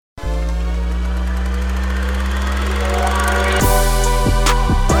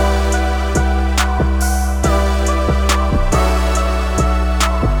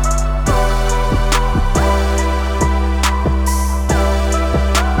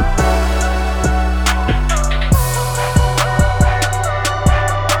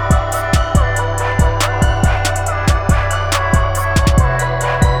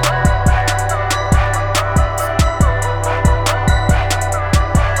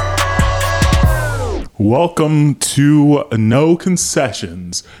Welcome to No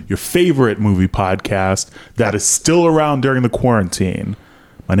Concessions, your favorite movie podcast that is still around during the quarantine.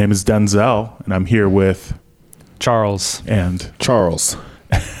 My name is Denzel, and I'm here with Charles. And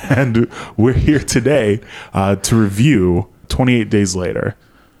we're here today to review 28 Days Later.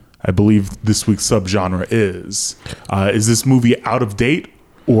 I believe this week's subgenre is this movie out of date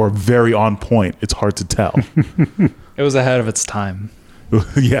or very on point? It's hard to tell. It was ahead of its time.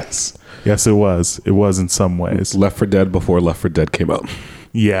 Yes, it was. It was in some ways. Left 4 Dead before Left 4 Dead came out.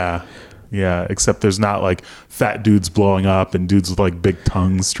 Yeah, except there's not like fat dudes blowing up and dudes with like big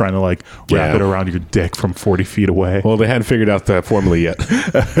tongues trying to like wrap it around your dick from 40 feet away. Well, they hadn't figured out the formula yet.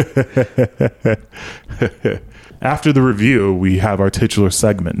 After the review, we have our titular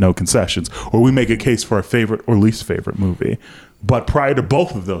segment, No Concessions, where we make a case for our favorite or least favorite movie. But prior to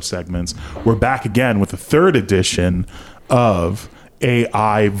both of those segments, we're back again with the third edition of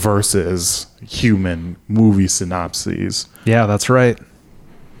AI versus human movie synopses. Yeah, that's right.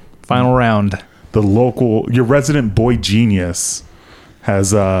 Final round. Your resident boy genius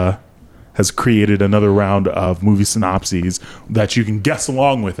has created another round of movie synopses that you can guess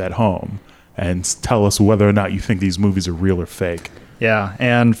along with at home and tell us whether or not you think these movies are real or fake. Yeah,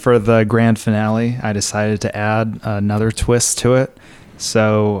 and for the grand finale, I decided to add another twist to it.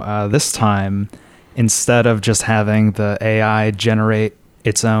 So this time, instead of just having the AI generate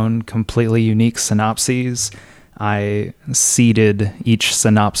its own completely unique synopses, I seeded each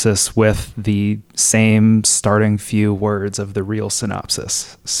synopsis with the same starting few words of the real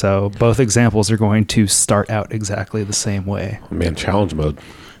synopsis. So both examples are going to start out exactly the same way. Oh, man, challenge mode.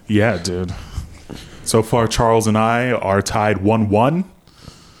 Yeah, dude. So far, Charles and I are tied 1-1.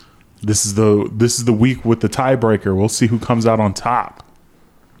 This is the week with the tiebreaker. We'll see who comes out on top.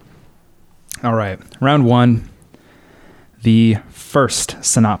 All right, round one. The first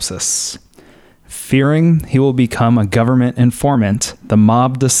synopsis. Fearing he will become a government informant, the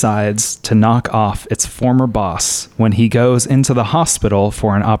mob decides to knock off its former boss when he goes into the hospital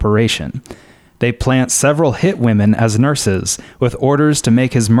for an operation. They plant several hit women as nurses with orders to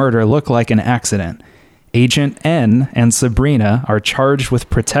make his murder look like an accident. Agent N and Sabrina are charged with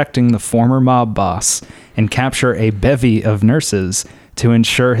protecting the former mob boss and capture a bevy of nurses to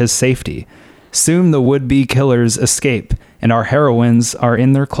ensure his safety. Soon the would-be killers escape, and our heroines are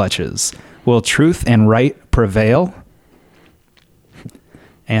in their clutches. Will truth and right prevail?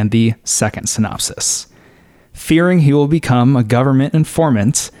 And the second synopsis. Fearing he will become a government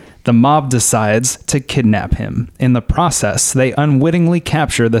informant, the mob decides to kidnap him. In the process, they unwittingly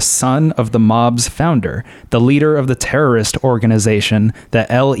capture the son of the mob's founder, the leader of the terrorist organization, the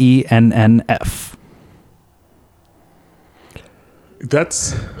LENNF.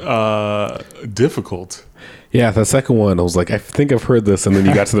 That's difficult. Yeah, the second one, I was like, I think I've heard this, and then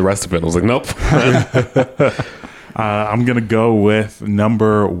you got to the rest of it, and I was like, nope. I'm going to go with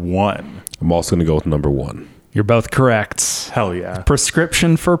number one. I'm also going to go with number one. You're both correct. Hell yeah.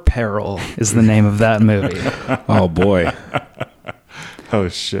 Prescription for Peril is the name of that movie. Oh, boy. Oh,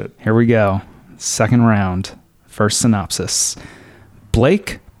 shit. Here we go. Second round. First synopsis.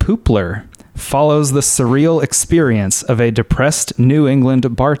 Blake Poopler follows the surreal experience of a depressed New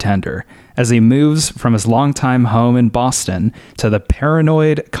England bartender as he moves from his longtime home in Boston to the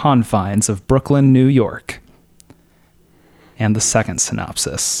paranoid confines of Brooklyn, New York. And the second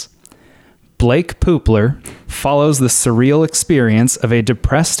synopsis. Blake Poopler follows the surreal experience of a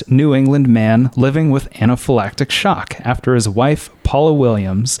depressed New England man living with anaphylactic shock after his wife, Paula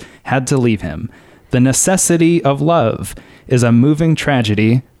Williams, had to leave him. The necessity of love is a moving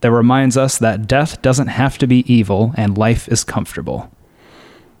tragedy that reminds us that death doesn't have to be evil and life is comfortable.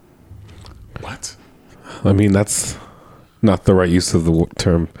 What? I mean, that's not the right use of the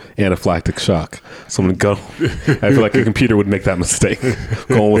term anaphylactic shock. Someone go. I feel like a computer would make that mistake.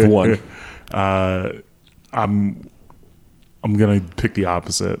 Going with one. I'm gonna pick the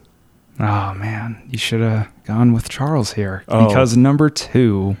opposite. Oh man, you should have gone with Charles here because number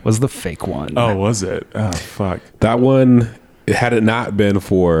two was the fake one. Oh, was it? Oh, fuck. That one, had it not been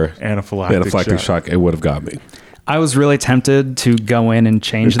for Anaphylactic shock, it would have got me. I was really tempted to go in and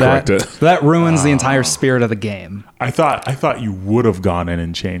change that. Correct it. That ruins the entire spirit of the game. I thought you would have gone in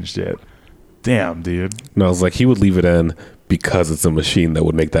and changed it. Damn, dude. And I was like, he would leave it in because it's a machine that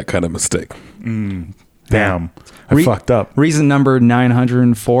would make that kind of mistake. Damn. I fucked up. Reason number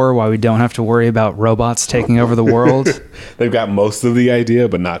 904 why we don't have to worry about robots taking over the world. They've got most of the idea,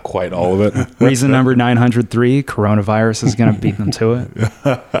 but not quite all of it. Reason number 903, coronavirus is going to beat them to it.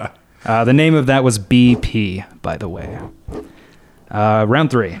 The name of that was BP, by the way. Round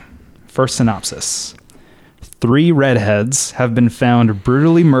three. First synopsis. 3 redheads have been found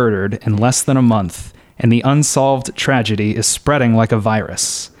brutally murdered in less than a month, and the unsolved tragedy is spreading like a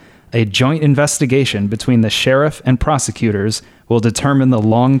virus. A joint investigation between the sheriff and prosecutors will determine the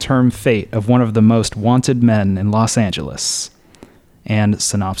long-term fate of one of the most wanted men in Los Angeles. And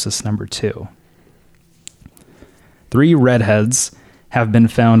synopsis number 2. 3 redheads have been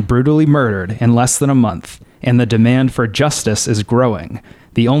found brutally murdered in less than a month, and the demand for justice is growing.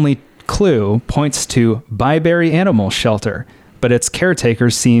 The only clue points to Byberry Animal Shelter, but its caretaker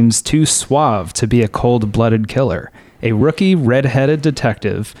seems too suave to be a cold-blooded killer. A rookie red-headed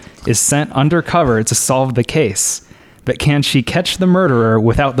detective is sent undercover to solve the case, but can she catch the murderer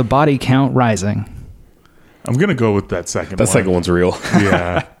without the body count rising? I'm going to go with that second one. That second one's real.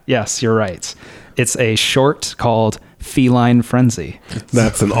 Yeah. Yes, you're right. It's a short called Feline Frenzy.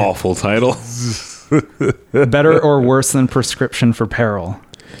 That's an awful title. Better or worse than Prescription for Peril?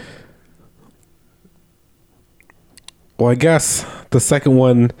 Well, I guess the second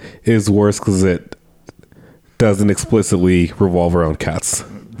one is worse because it doesn't explicitly revolve around cats.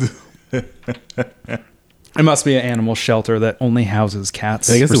 It must be an animal shelter that only houses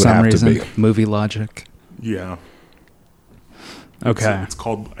cats I guess for it would some have to reason. be. Movie logic. Yeah. Okay. It's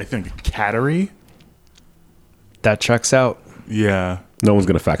called, I think, Cattery. That checks out. Yeah. No one's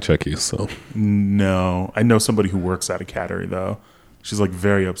going to fact check you, so. No. I know somebody who works at a cattery, though. She's like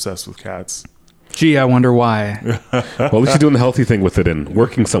very obsessed with cats. Gee, I wonder why. Well, at least you're doing the healthy thing with it and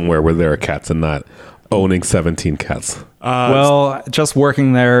working somewhere where there are cats and not owning 17 cats. Well, just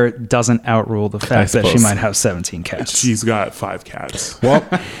working there doesn't outrule the fact that she suppose. might have 17 cats. She's got 5 cats. Well,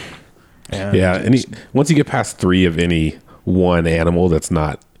 And yeah. Once you get past 3 of any one animal that's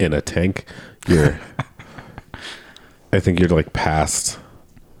not in a tank, I think you're like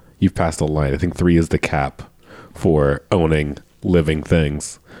you've passed a line. I think 3 is the cap for owning living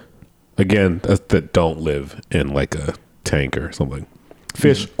things. Again, that don't live in like a tank or something.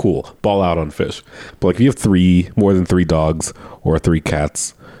 Fish, cool. Ball out on fish. But like if you have more than 3 dogs or 3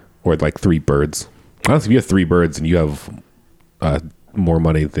 cats or like 3 birds. Honestly, if you have 3 birds and you have more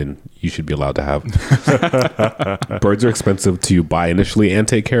money than you should be allowed to have. Birds are expensive to buy initially and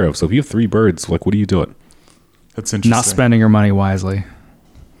take care of. So if you have 3 birds, like what are you doing? that's interesting. Not spending your money wisely.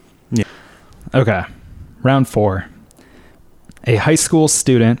 Yeah. Okay. Round 4. A high school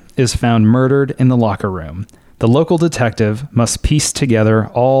student is found murdered in the locker room. The local detective must piece together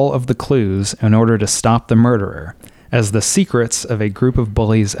all of the clues in order to stop the murderer. As the secrets of a group of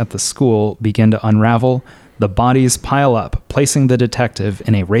bullies at the school begin to unravel, the bodies pile up, placing the detective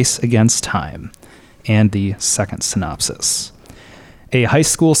in a race against time. And the second synopsis. A high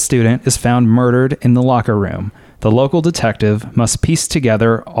school student is found murdered in the locker room. The local detective must piece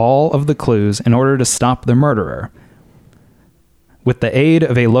together all of the clues in order to stop the murderer. With the aid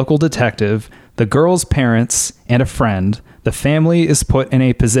of a local detective, the girl's parents, and a friend, the family is put in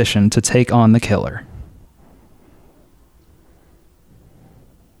a position to take on the killer.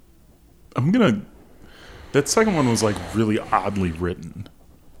 That second one was like really oddly written.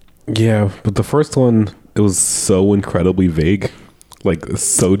 Yeah, but the first one, it was so incredibly vague. Like,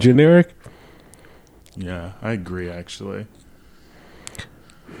 so generic. Yeah, I agree, actually.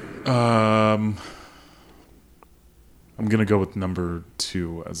 I'm going to go with number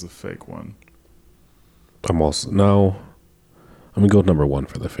 2 as the fake one. I'm going to go with number 1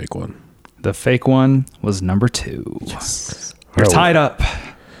 for the fake one. The fake one was number 2. Yes. We're All right, tied up.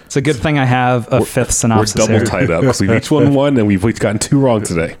 It's a good thing I have a fifth synopsis We're double here. tied up because we've each won 1 and we've each gotten 2 wrong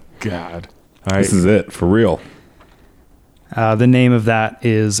today. God. All right. This is it, for real. The name of that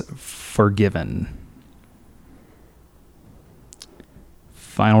is Forgiven.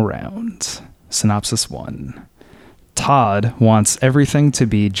 Final round. Synopsis 1. Todd wants everything to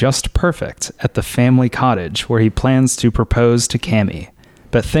be just perfect at the family cottage where he plans to propose to Cammie.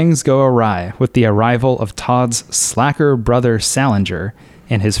 But things go awry with the arrival of Todd's slacker brother Salinger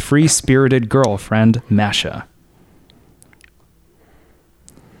and his free-spirited girlfriend Masha.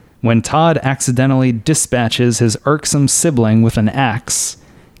 When Todd accidentally dispatches his irksome sibling with an axe,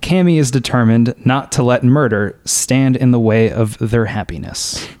 Cammie is determined not to let murder stand in the way of their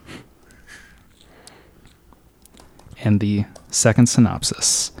happiness. And the second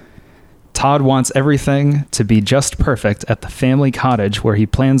synopsis. Todd wants everything to be just perfect at the family cottage where he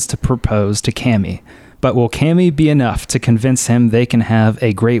plans to propose to Cammie. But will Cammie be enough to convince him they can have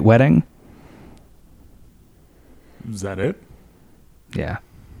a great wedding? Is that it? Yeah.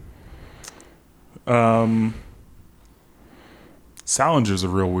 Salinger's a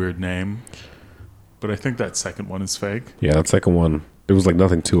real weird name, but I think that second one is fake. Yeah, that second one, there was like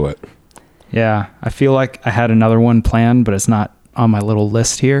nothing to it. Yeah, I feel like I had another one planned, but it's not on my little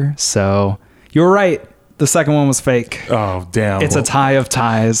list here. So you're right. The second one was fake. Oh, damn. It's a tie of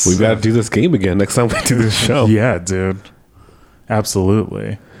ties. We've got to do this game again next time we do this show. Yeah, dude.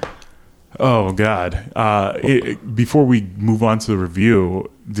 Absolutely. Oh, God. Before we move on to the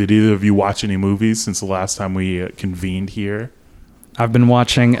review, did either of you watch any movies since the last time we convened here? I've been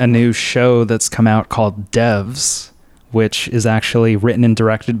watching a new show that's come out called Devs, which is actually written and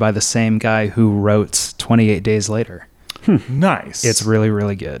directed by the same guy who wrote 28 Days Later. Nice. It's really,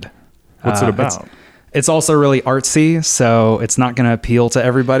 really good. What's it about? It's also really artsy, so it's not going to appeal to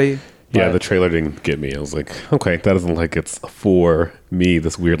everybody. Yeah, but- the trailer didn't get me. I was like, okay, that doesn't like it's for me,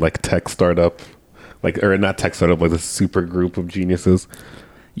 this weird like tech startup. Like, or not tech startup, like this super group of geniuses.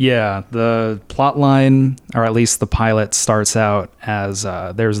 Yeah, the plot line, or at least the pilot, starts out as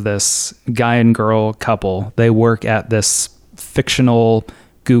there's this guy and girl couple. They work at this fictional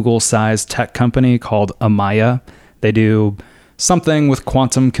Google-sized tech company called Amaya. They do something with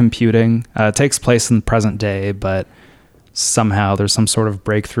quantum computing. It takes place in the present day, but somehow there's some sort of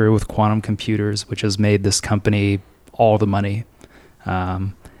breakthrough with quantum computers, which has made this company all the money.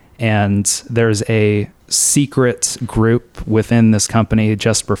 And there's a secret group within this company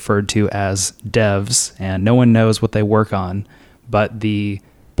just referred to as devs, and no one knows what they work on, but the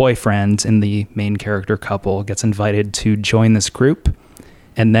boyfriend in the main character couple gets invited to join this group,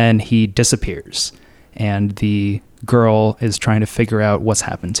 and then he disappears, and the girl is trying to figure out what's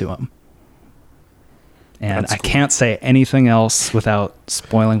happened to him. And That's I cool. can't say anything else without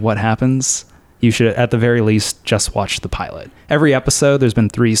spoiling what happens. You should, at the very least, just watch the pilot. Every episode, there's been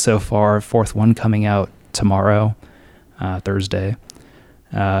 3 so far. 4th one coming out tomorrow, Thursday,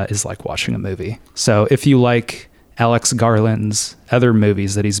 is like watching a movie. So if you like Alex Garland's other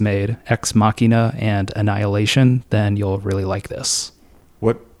movies that he's made, Ex Machina and Annihilation, then you'll really like this.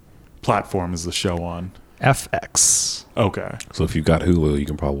 What platform is the show on? FX. Okay. So if you've got Hulu, you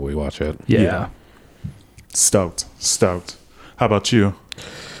can probably watch it. Yeah. Stoked. How about you?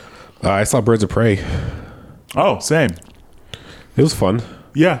 I saw Birds of Prey. Oh, same. It was fun.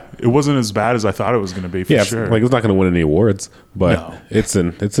 Yeah, it wasn't as bad as I thought it was going to be, for Yeah, sure. like it's not going to win any awards, but No. it's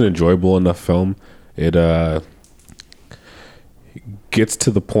an enjoyable enough film. It gets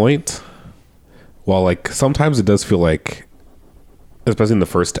to the point. While like sometimes it does feel like, especially in the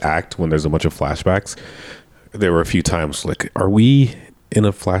first act when there's a bunch of flashbacks, there were a few times like, are we in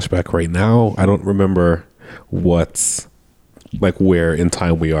a flashback right now? I don't remember what's like where in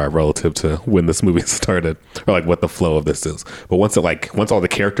time we are relative to when this movie started, or like what the flow of this is. But once all the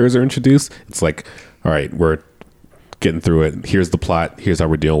characters are introduced, it's like, all right, we're getting through it. Here's the plot. Here's how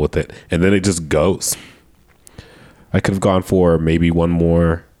we're dealing with it. And then it just goes. I could have gone for maybe one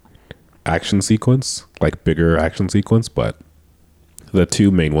more action sequence, like bigger action sequence, but the 2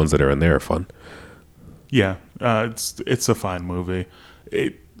 main ones that are in there are fun. Yeah, it's a fine movie.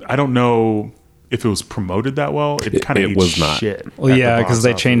 I don't know if it was promoted that well. It kind of was not. shit. Well, at yeah, the because box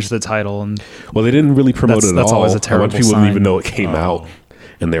they office. changed the title. And Well, they didn't really promote it at That's all. always a bunch terrible of people didn't even sign. know it came out,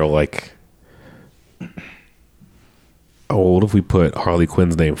 and they were like, "Oh, what if we put Harley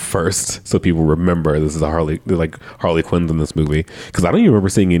Quinn's name first so people remember this is Harley Quinn's in this movie?" Because I don't even remember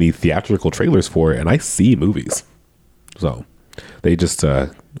seeing any theatrical trailers for it, and I see movies. So they just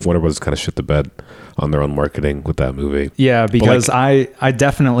Warner Bros. Kind of shit the bed on their own marketing with that movie. yeah, because like- I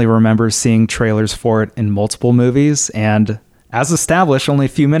definitely remember seeing trailers for it in multiple movies, and as established only a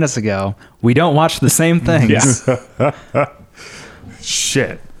few minutes ago, we don't watch the same things.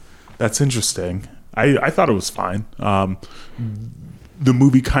 Shit, that's interesting. I thought it was fine. The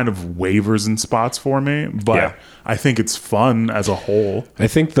movie kind of wavers in spots for me, but Yeah. I think it's fun as a whole. I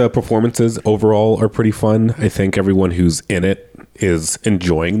think the performances overall are pretty fun. I think everyone who's in it is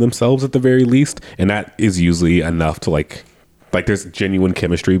enjoying themselves at the very least, and that is usually enough to like there's genuine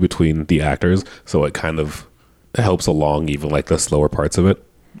chemistry between the actors, so it kind of helps along even like the slower parts of it.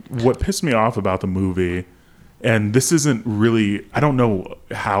 What pissed me off about the movie, and this isn't really, I don't know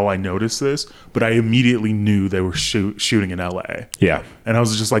how I noticed this, but I immediately knew they were shooting in LA. Yeah. And I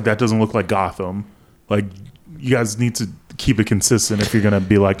was just like, that doesn't look like Gotham. Like, you guys need to keep it consistent if you're going to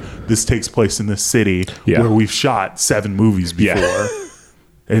be like, this takes place in this city Yeah. where we've shot 7 movies before. Yeah.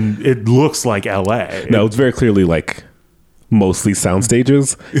 And it looks like LA. No, it's very clearly like mostly sound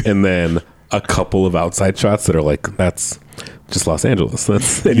stages and then a couple of outside shots that are like, that's just Los Angeles.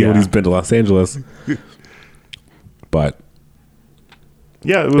 That's anyone Yeah. who's been to Los Angeles. But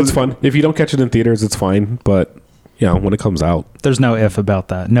Yeah, it was it's fun. If you don't catch it in theaters, it's fine. But when it comes out, There's no if about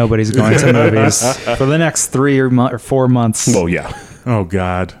that. Nobody's going to movies for the next 3 or 4 months. well, yeah. Oh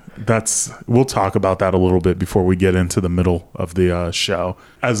God, we'll talk about that a little bit before we get into the middle of the show.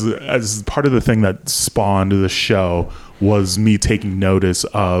 As part of the thing that spawned the show was me taking notice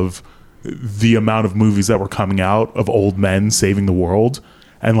of the amount of movies that were coming out of old men saving the world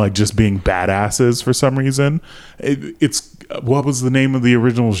and like just being badasses for some reason. It's what was the name of the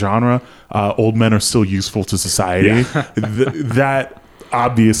original genre? Old men are still useful to society. That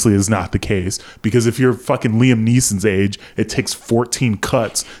obviously is not the case, because if you're fucking Liam Neeson's age, it takes 14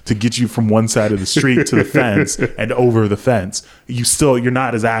 cuts to get you from one side of the street to the fence and over the fence. You're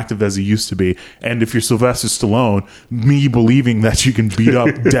not as active as you used to be. And if you're Sylvester Stallone, me believing that you can beat up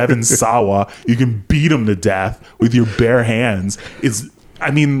Devon Sawa, you can beat him to death with your bare hands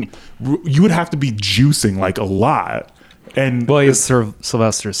you would have to be juicing like a lot. And well, he's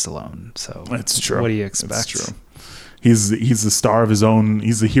Sylvester Stallone, so that's true. What do you expect? That's true. He's the star of his own.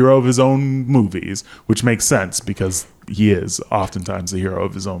 He's the hero of his own movies, which makes sense because he is oftentimes the hero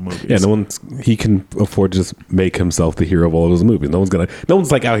of his own movies. Yeah, he can afford to just make himself the hero of all of his movies. No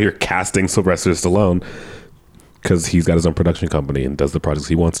one's like out here casting Sylvester Stallone because he's got his own production company and does the projects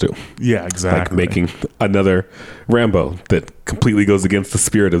he wants to. Yeah, exactly. Like making another Rambo that completely goes against the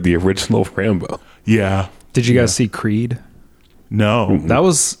spirit of the original Rambo. Yeah. Did you guys see Creed? No. That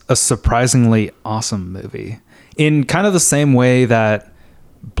was a surprisingly awesome movie. In kind of the same way that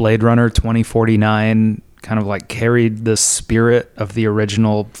Blade Runner 2049 kind of like carried the spirit of the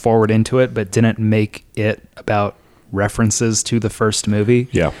original forward into it, but didn't make it about references to the first movie.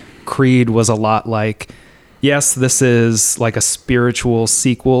 Yeah. Creed was a lot like, yes, this is like a spiritual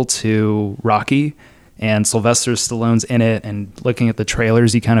sequel to Rocky, and Sylvester Stallone's in it, and looking at the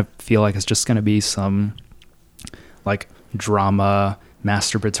trailers, you kind of feel like it's just going to be some like drama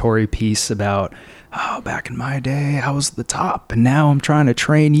masturbatory piece about, oh, back in my day, I was the top, and now I'm trying to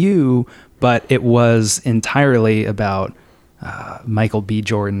train you. But it was entirely about Michael B.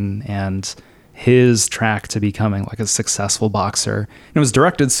 Jordan and his track to becoming like a successful boxer. And it was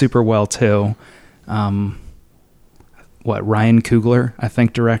directed super well too. Ryan Coogler, I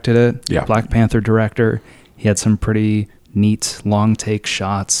think, directed it. Yeah. Black Panther director. He had some pretty neat long take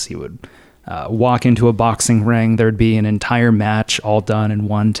shots. He would walk into a boxing ring. There'd be an entire match all done in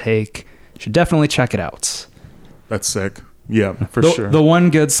one take. Should definitely check it out. That's sick. Yeah, for sure. The one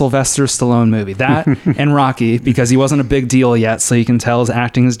good Sylvester Stallone movie. That and Rocky, because he wasn't a big deal yet, so you can tell his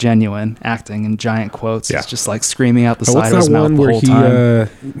acting is genuine. Acting in giant quotes. Yeah. It's just like screaming out the side What's of his that mouth one the where whole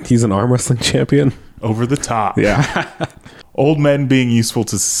time. he's an arm wrestling champion? Over the top. Yeah. Old men being useful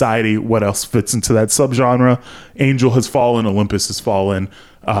to society. What else fits into that subgenre? Angel has fallen. Olympus has fallen.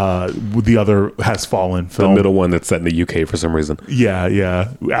 The other has fallen. The Film. middle one that's set in the UK for some reason.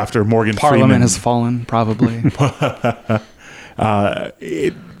 Yeah. After Morgan Parliament Freeman has fallen, probably.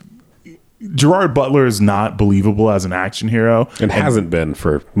 Gerard Butler is not believable as an action hero, And hasn't been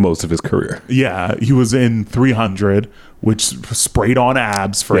for most of his career. Yeah, he was in 300, which sprayed on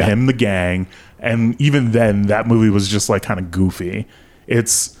abs for Yeah. him, the gang. And even then, that movie was just like kind of goofy.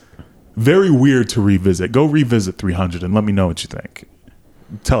 It's very weird to revisit. Go revisit 300 and let me know what you think.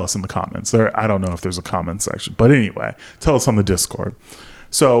 Tell us in the comments. I don't know if there's a comment section, but anyway, tell us on the Discord.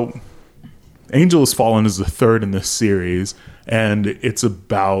 So, Angel Has Fallen is the third in this series, and it's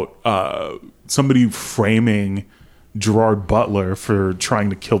about somebody framing Gerard Butler for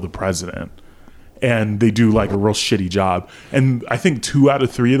trying to kill the president. And they do like a real shitty job. And I think 2 out of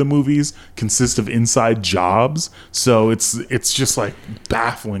 3 of the movies consist of inside jobs. So it's just like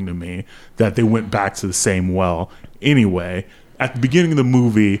baffling to me that they went back to the same well. Anyway, at the beginning of the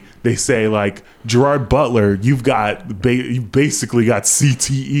movie, they say like, Gerard Butler, you've basically got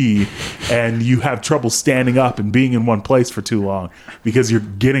CTE and you have trouble standing up and being in one place for too long because you're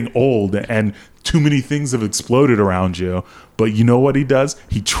getting old and too many things have exploded around you. But you know what he does?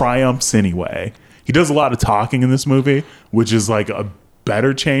 He triumphs anyway. He does a lot of talking in this movie, which is like a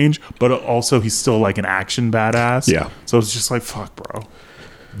better change, but also he's still like an action badass. Yeah. So it's just like, fuck, bro.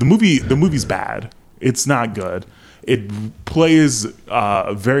 The movie's bad. It's not good. It plays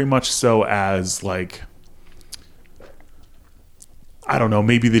very much so as like, I don't know,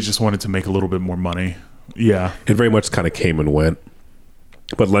 maybe they just wanted to make a little bit more money. Yeah. It very much kind of came and went.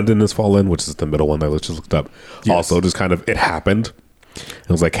 But London Has Fallen, which is the middle one that I just looked up, Yes. also just kind of, it happened. It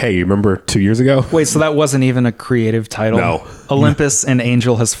was like, hey, you remember 2 years ago? Wait, so that wasn't even a creative title? No. Olympus and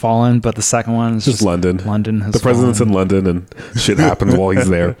Angel Has Fallen, but the second one is Just London. London Has The president's Fallen. in London and shit happens while he's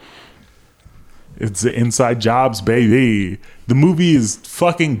there. It's inside jobs, baby. The movie is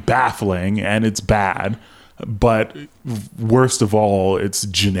fucking baffling and it's bad, but worst of all, it's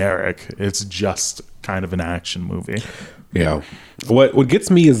generic. It's just kind of an action movie. Yeah. What gets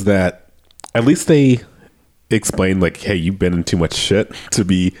me is that at least they explain like, hey, you've been in too much shit to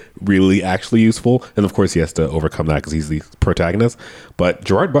be really actually useful. And of course he has to overcome that because he's the protagonist. But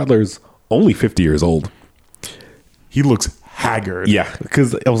Gerard Butler's only 50 years old. He looks haggard. Yeah,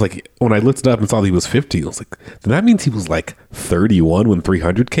 because I was like, when I looked it up and saw that he was 50, I was like, then that means he was like 31 when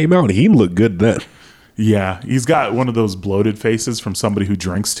 300 came out. He looked good then. Yeah, he's got one of those bloated faces from somebody who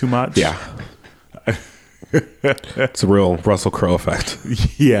drinks too much. Yeah. It's a real Russell Crowe effect.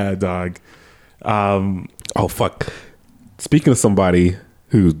 Yeah, dog. Oh, fuck. Speaking of somebody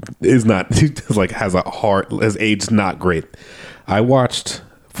who is not, who's like has a heart, has aged not great. I watched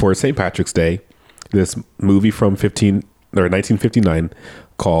for St. Patrick's Day this movie from 1959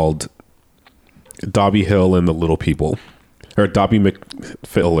 called Dobby Hill and the Little People, or Dobby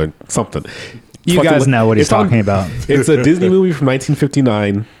McPhill or something. You guys know what he's talking about. It's a Disney movie from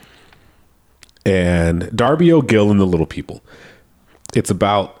 1959, and Darby O'Gill and the Little People. It's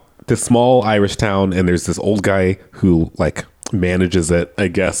about this small Irish town, and there's this old guy who like manages it, I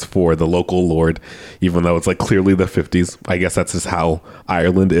guess, for the local lord, even though it's like clearly the 50s. I guess that's just how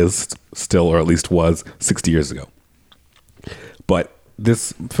Ireland is still, or at least was 60 years ago. But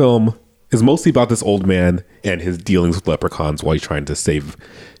this film is mostly about this old man and his dealings with leprechauns while he's trying to save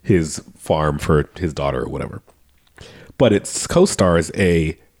his farm for his daughter or whatever. But its co-stars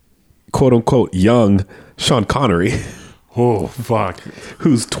a quote unquote young Sean Connery. Oh, fuck.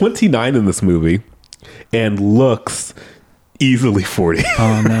 Who's 29 in this movie and looks easily 40.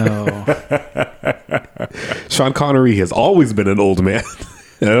 Oh, no. Sean Connery has always been an old man.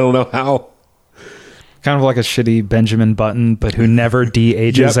 And I don't know how. Kind of like a shitty Benjamin Button, but who never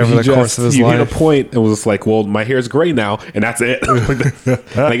de-ages over the course of his life. He life. hit a point and was just like, well, my hair's gray now, and that's it.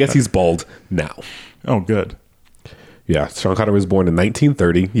 And I guess he's bald now. Oh, good. Yeah, Sean Connery was born in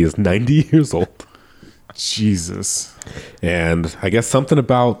 1930. He is 90 years old. Jesus. And I guess something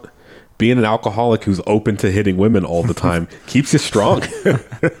about being an alcoholic who's open to hitting women all the time keeps you strong.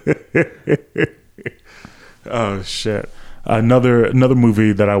 Oh, shit. Another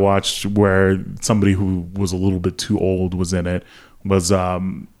movie that I watched where somebody who was a little bit too old was in it was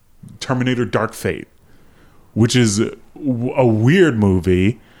Terminator Dark Fate, which is a weird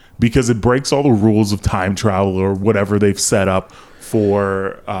movie because it breaks all the rules of time travel or whatever they've set up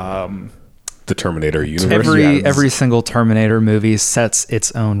for the Terminator universe. Every single Terminator movie sets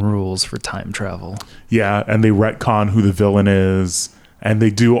its own rules for time travel. Yeah, and they retcon who the villain is, and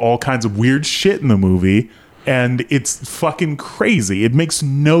they do all kinds of weird shit in the movie. And it's fucking crazy. It makes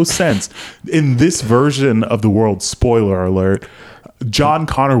no sense. In this version of the world, spoiler alert, John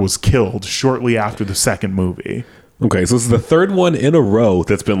Connor was killed shortly after the second movie. Okay, so this is the third one in a row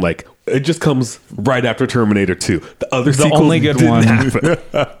that's been like, it just comes right after Terminator 2. The other sequels only good didn't one. happen.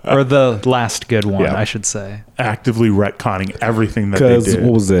 Or the last good one, Yeah. I should say. Actively retconning everything that they Because did.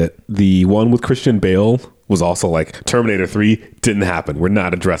 what was it? The one with Christian Bale was also like, Terminator 3 didn't happen. We're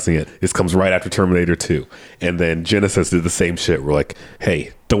not addressing it. This comes right after Terminator 2. And then Genesis did the same shit. We're like,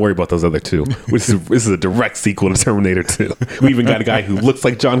 hey, don't worry about those other two. This is a direct sequel to Terminator 2. We even got a guy who looks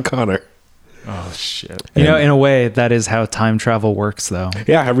like John Connor. Oh, shit. You know, in a way, that is how time travel works, though.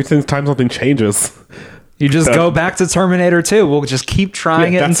 Yeah, every time something changes. You just go back to Terminator 2. We'll just keep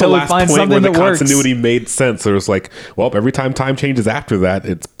trying it That's until the we last find point something where that the works. continuity made sense. It was like, well, every time changes after that,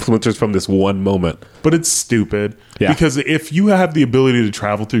 it splinters from this one moment. But it's stupid. Yeah. Because if you have the ability to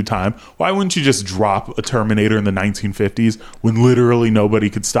travel through time, why wouldn't you just drop a Terminator in the 1950s when literally nobody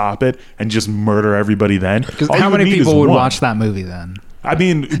could stop it and just murder everybody then? All How you many need is people would one. watch that movie then? I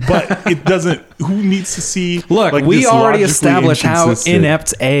mean, but it doesn't. Who needs to see? Look, like, we this already logically established how inconsistent-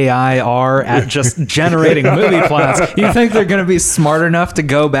 inept AI are at just generating movie plots. You think they're going to be smart enough to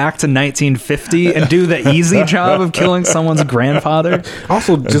go back to 1950 and do the easy job of killing someone's grandfather?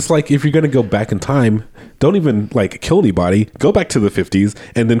 Also, just like if you're going to go back in time, don't even like kill anybody. Go back to the 50s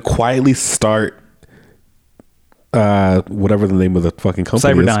and then quietly start whatever the name of the fucking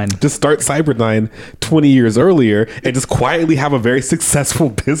company Cyberdyne. is. Just start Cyberdyne 20 years earlier and just quietly have a very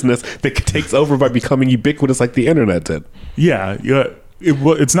successful business that takes over by becoming ubiquitous like the internet did. Yeah,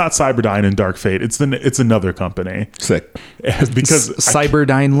 it's not Cyberdyne and Dark Fate. It's another company. Sick. Because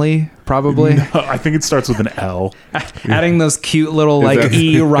Cyberdynely, probably. I think it starts with an L. Adding those cute little like that-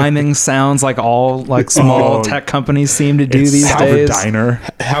 E rhyming sounds like all like small Oh, tech companies seem to do It's these days. Cyberdyner.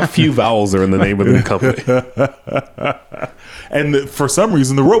 How few vowels are in the name of the company? And for some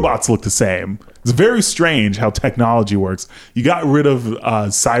reason, the robots look the same. It's very strange how technology works. You got rid of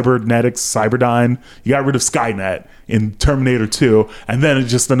Cybernetics, Cyberdyne. You got rid of Skynet in Terminator 2. And then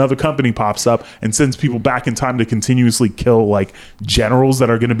just another company pops up and sends people back in time to continuously kill like generals that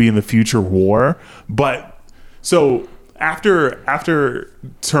are going to be in the future war. But so after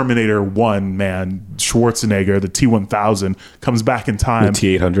Terminator 1, man, Schwarzenegger, the T-1000, comes back in time.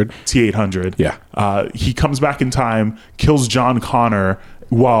 T-800. T-800. Yeah. He comes back in time, kills John Connor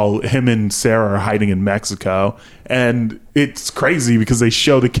while him and Sarah are hiding in Mexico. And it's crazy because they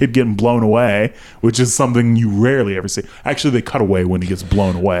show the kid getting blown away, which is something you rarely ever see. Actually, they cut away when he gets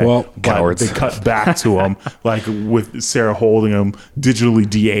blown away. Well, but cowards. they cut back to him, like with Sarah holding him, digitally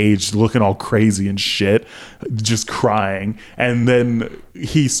de-aged, looking all crazy and shit, just crying. And then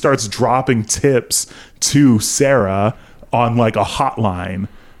he starts dropping tips to Sarah on like a hotline,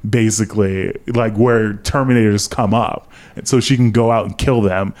 basically, like where Terminators come up, and so she can go out and kill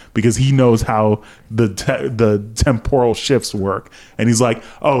them because he knows how the temporal shifts work. And he's like,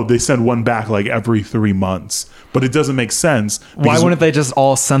 oh, they send one back like every 3 months, but it doesn't make sense. Why wouldn't they just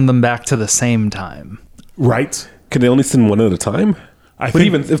all send them back to the same time? Right? Can they only send one at a time? I But think-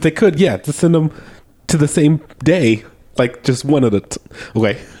 even if they could, yeah, to send them to the same day, like just one at a time.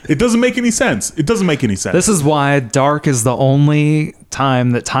 Okay. It doesn't make any sense. It doesn't make any sense. This is why Dark is the only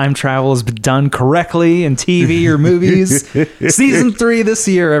time that time travel has been done correctly in TV or movies. Season 3 this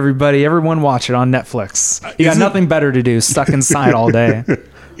year, everybody. Everyone watch it on Netflix. You got Isn't- nothing better to do, stuck inside all day.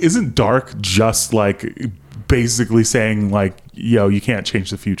 Isn't Dark just like basically saying like, yo, you can't change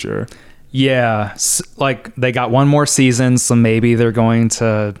the future? Yeah, like they got one more season, so maybe they're going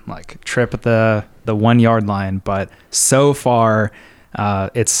to like trip at the 1 yard line. But so far,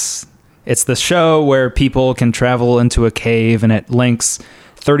 it's the show where people can travel into a cave, and it links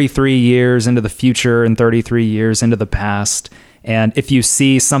 33 years into the future and 33 years into the past. And if you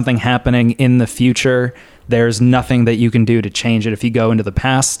see something happening in the future, there's nothing that you can do to change it if you go into the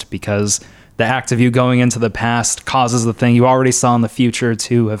past, because the act of you going into the past causes the thing you already saw in the future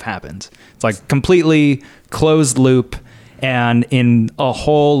to have happened. It's like completely closed loop, and in a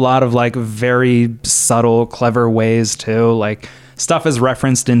whole lot of like very subtle, clever ways too. Like stuff is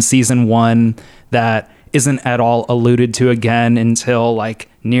referenced in season 1 that isn't at all alluded to again until like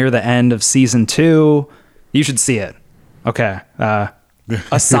near the end of season 2. You should see it. Okay.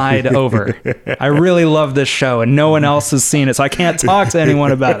 Aside over. I really love this show and no one else has seen it, so I can't talk to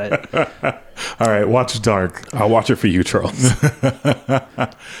anyone about it. All right, watch Dark. I'll watch it for you, Charles.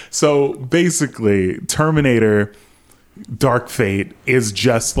 So basically, Terminator Dark Fate is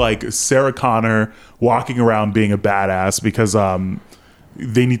just like Sarah Connor walking around being a badass because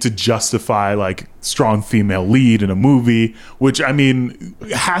they need to justify like strong female lead in a movie, which I mean,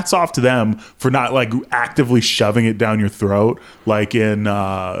 hats off to them for not like actively shoving it down your throat like in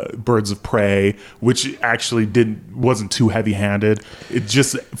Birds of Prey, which actually wasn't too heavy-handed. It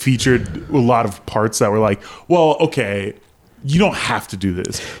just featured a lot of parts that were like, well, okay, you don't have to do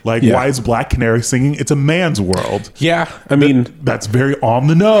this. Like, Yeah. why is Black Canary singing? It's a man's world. Yeah, I mean, That's very on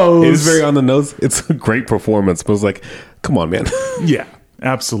the nose. it is very on the nose. It's a great performance, but it's like, come on, man. Yeah,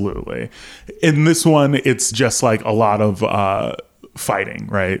 absolutely. In this one, it's just like a lot of fighting,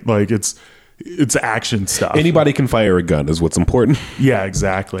 right? Like it's action stuff. Anybody can fire a gun is what's important. Yeah,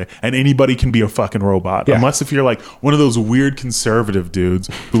 exactly. And anybody can be a fucking robot. Yeah. Unless if you're like one of those weird conservative dudes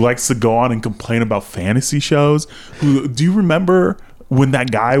who likes to go on and complain about fantasy shows. Do you remember when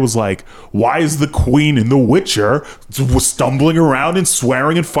that guy was like, why is the queen in The Witcher stumbling around and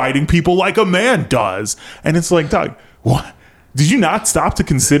swearing and fighting people like a man does? And it's like, Doug, what? Did you not stop to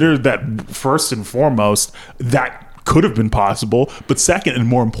consider that first and foremost, that could have been possible, but second and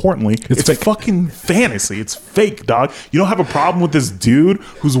more importantly, it's fake. fucking fantasy. It's fake, dog. You don't have a problem with this dude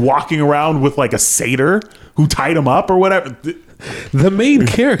who's walking around with like a satyr who tied him up or whatever. The main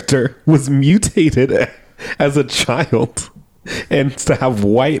character was mutated as a child and to have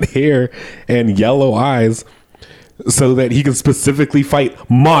white hair and yellow eyes so that he can specifically fight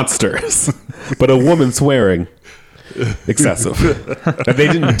monsters. But a woman swearing. Excessive. And they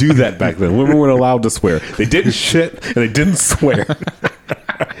didn't do that back then. Women weren't allowed to swear. They didn't shit and they didn't swear.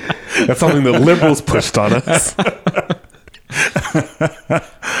 That's something the liberals pushed on us.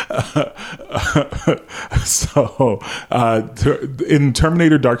 So, in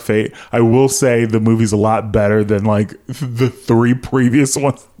Terminator Dark Fate, I will say the movie's a lot better than like the 3 previous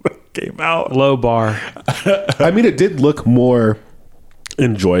ones that came out. Low bar. I mean, it did look more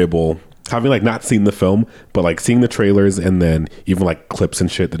enjoyable having like not seen the film, but like seeing the trailers and then even like clips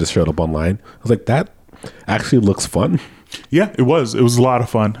and shit that just showed up online. I was like, that actually looks fun. Yeah, it was. It was a lot of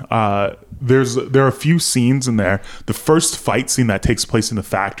fun. There are a few scenes in there. The first fight scene that takes place in the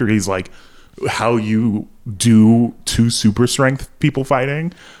factory is like how you do 2 super strength people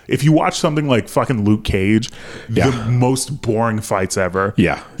fighting. If you watch something like fucking Luke Cage, Yeah. the most boring fights ever.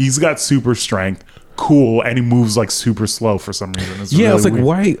 Yeah. He's got super strength. Cool, and he moves like super slow for some reason. It's Yeah, I was really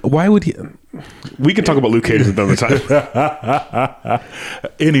like, weird. why would he? We can talk about Luke Cage another time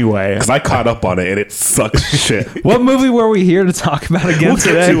Anyway, because I caught up on it and it sucks shit. What movie were we here to talk about again We'll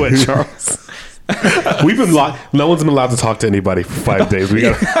today? get to it, Charles. We've been locked. No one's been allowed to talk to anybody for 5 days. We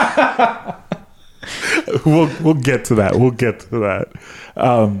got. We'll get to that. We'll get to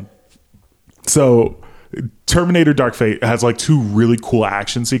that. So Terminator Dark Fate has like 2 really cool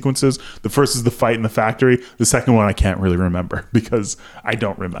action sequences. The first is the fight in the factory. The second one I can't really remember because I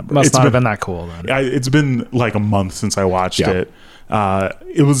don't remember. Must not have been that cool then. It's been like a month since I watched Yeah. it.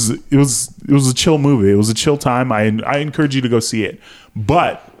 It was a chill movie. It was a chill time. I encourage you to go see it.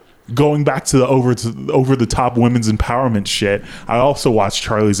 But going back to the over the top women's empowerment shit, I also watched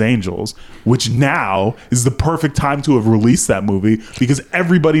Charlie's Angels, which now is the perfect time to have released that movie because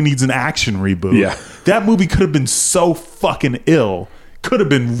everybody needs an action reboot. Yeah. That movie could have been so fucking ill. Could have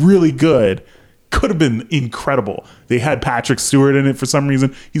been really good. Could have been incredible. They had Patrick Stewart in it for some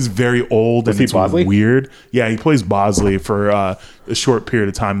reason. He's very old and he it's Bosley? weird. Yeah, he plays Bosley for a short period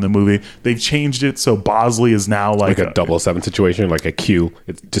of time in the movie. They've changed it so Bosley is now like A 007 situation, like a Q.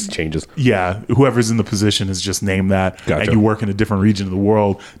 It just changes. yeah, whoever's in the position is just named that, Gotcha. and you work in a different region of the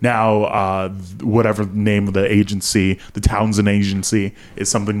world. Now, whatever the name of the agency, the Townsend Agency, is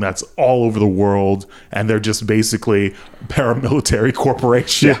something that's all over the world, and they're just basically paramilitary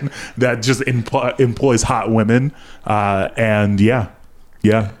corporation that just employs hot women. And yeah,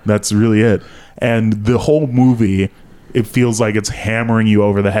 that's really it. And the whole movie, it feels like it's hammering you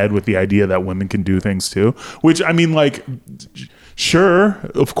over the head with the idea that women can do things too, which I mean, like, sure,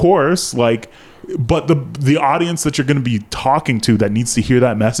 of course, like, but the audience that you're going to be talking to that needs to hear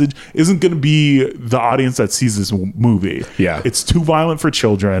that message isn't going to be the audience that sees this movie. Yeah. It's too violent for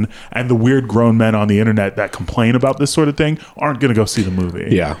children, and the weird grown men on the internet that complain about this sort of thing aren't going to go see the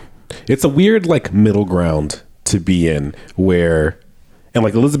movie. Yeah. It's a weird like middle ground to be in where, and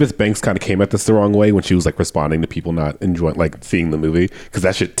like Elizabeth Banks kind of came at this the wrong way when she was like responding to people not enjoying like seeing the movie because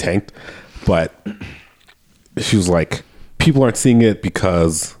that shit tanked. But she was like, people aren't seeing it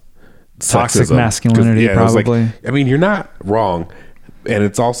because Toxic sexism. masculinity, it was like- probably. I mean, you're not wrong, and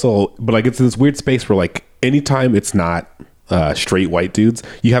it's also, but like it's this weird space where like anytime it's not straight white dudes,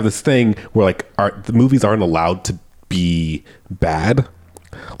 you have this thing where like the movies aren't allowed to be bad.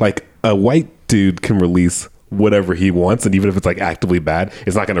 Like a white dude can release whatever he wants, and even if it's like actively bad,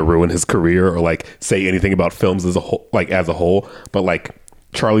 it's not going to ruin his career or like say anything about films as a whole. But like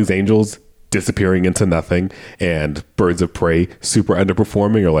Charlie's Angels disappearing into nothing and Birds of Prey super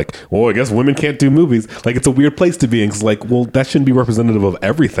underperforming, or like, well, I guess women can't do movies. Like it's a weird place to be in. It's like, well, that shouldn't be representative of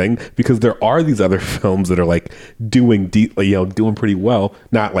everything because there are these other films that are like doing pretty well,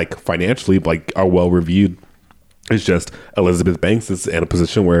 not like financially, but like are well reviewed. It's just Elizabeth Banks is in a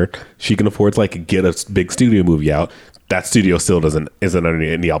position where she can afford to like get a big studio movie out. That studio still isn't under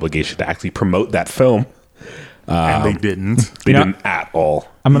any obligation to actually promote that film. And they didn't. They didn't at all.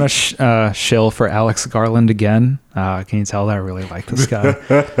 I'm gonna shill for Alex Garland again. Can you tell that I really like this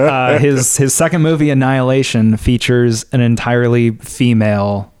guy? His second movie, Annihilation, features an entirely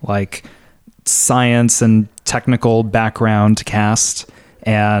female, like science and technical background cast,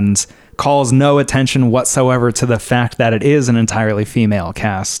 and calls no attention whatsoever to the fact that it is an entirely female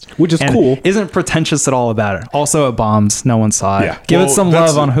cast, Which is and cool. Isn't pretentious at all about it. Also, it bombs. No one saw it. Yeah. Give Well, it some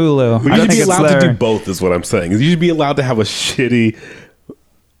that's- love on Hulu. You I should think be it's allowed to there. do both, is what I'm saying. You should be allowed to have a shitty,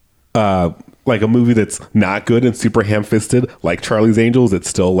 like a movie that's not good and super ham-fisted, like Charlie's Angels. It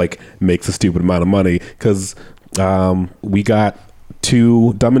still like makes a stupid amount of money because we got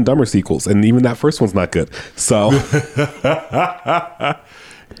 2 Dumb and Dumber sequels, and even that first one's not good. So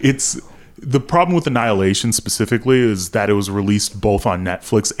It's the problem with Annihilation specifically is that it was released both on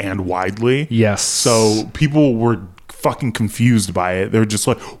Netflix and widely. Yes. So people were fucking confused by it. They're just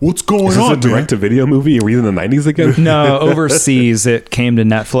like, "What's going is this on, a direct-to-video movie? Are we in the 90s again? No, overseas it came to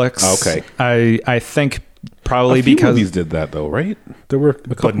Netflix. Okay. I think probably A few because movies did that though, right? There were a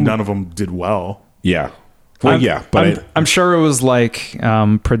couple. But none of them did well." Yeah. Well, yeah, but I'm sure it was like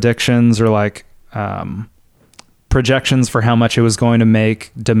predictions or like projections for how much it was going to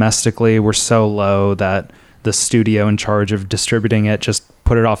make domestically were so low that the studio in charge of distributing it just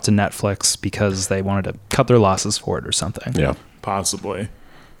put it off to Netflix because they wanted to cut their losses for it or something. yeah. Possibly.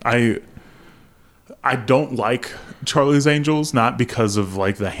 I don't like Charlie's Angels, not because of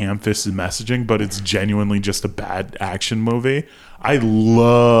like the ham-fisted messaging, but it's genuinely just a bad action movie. I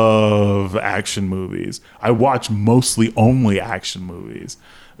love action movies. I watch mostly only action movies.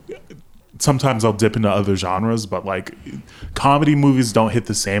 Sometimes I'll dip into other genres, but like comedy movies don't hit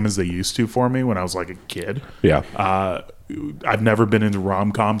the same as they used to for me when I was like a kid. Yeah. I've never been into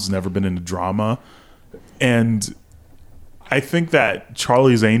rom-coms, never been into drama. And I think that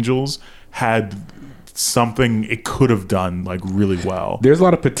Charlie's Angels had something it could have done like really well. There's a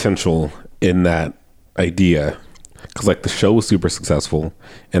lot of potential in that idea because like the show was super successful,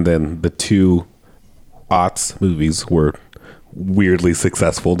 and then the 2 aughts movies were weirdly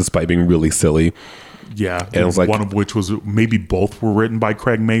successful despite being really silly. Yeah, And it was like- one of which was maybe both were written by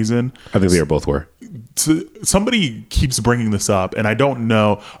Craig Mazin. I think they both were. So somebody keeps bringing this up, and I don't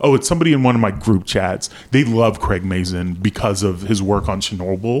know. Oh, it's somebody in one of my group chats. They love Craig Mazin because of his work on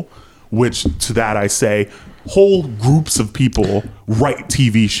Chernobyl, which to that I say, whole groups of people write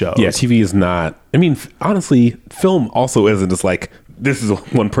TV shows. Yeah, TV is not. I mean, honestly, film also isn't just like this is a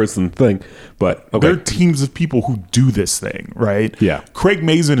one person thing. But okay, There are teams of people who do this thing, right? Yeah. Craig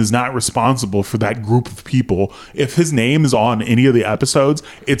Mazin is not responsible for that group of people. If his name is on any of the episodes,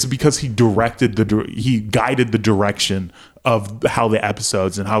 it's because he guided the direction of how the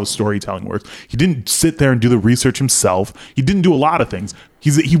episodes and how the storytelling works. He didn't sit there and do the research himself. He didn't do a lot of things.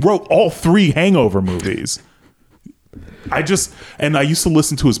 He wrote all 3 Hangover movies. I used to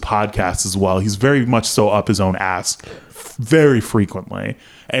listen to his podcast as well. He's very much so up his own ass very frequently.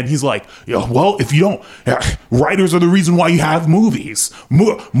 And he's like, well, if you don't, writers are the reason why you have movies.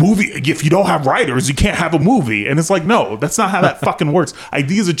 If you don't have writers, you can't have a movie. And it's like, no, that's not how that fucking works.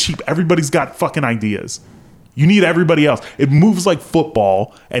 Ideas are cheap. Everybody's got fucking ideas. You need everybody else. It moves like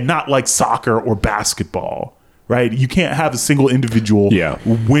football and not like soccer or basketball, right? You can't have a single individual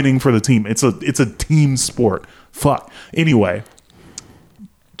winning for the team. It's a team sport. Fuck. Anyway,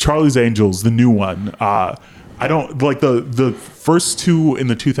 Charlie's Angels, the new one. I don't like the first 2 in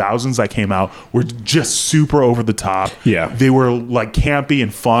the 2000s that came out were just super over the top. Yeah. They were like campy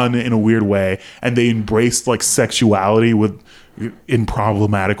and fun in a weird way, and they embraced like sexuality in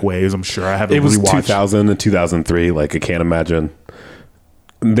problematic ways. I'm sure I haven't. it was really watched. 2000 and 2003. Like I can't imagine.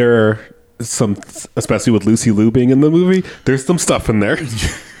 There are some, especially with Lucy Liu being in the movie. There's some stuff in there.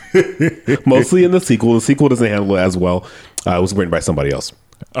 Mostly in the sequel. The sequel doesn't handle it as well. It was written by somebody else.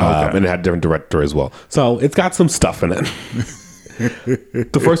 Okay. And it had a different director as well. So it's got some stuff in it.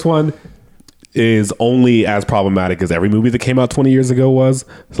 The first one is only as problematic as every movie that came out 20 years ago was.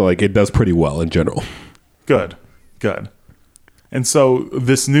 So like it does pretty well in general. Good. And so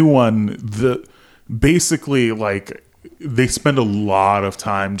this new one, basically like they spend a lot of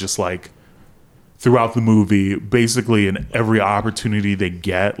time just like throughout the movie, basically in every opportunity they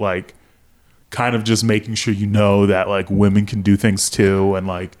get, like kind of just making sure you know that like women can do things too, and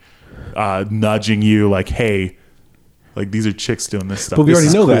like nudging you like, hey, like these are chicks doing this stuff. But we This already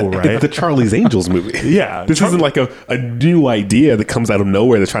is know cool, that. right? It's the Charlie's Angels movie. Yeah. This isn't like a new idea that comes out of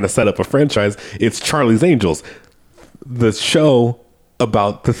nowhere that's trying to set up a franchise. It's Charlie's Angels, the show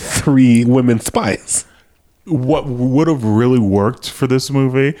about the 3 women spies. What would have really worked for this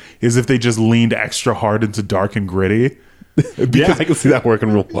movie is if they just leaned extra hard into dark and gritty. Yeah, I can see that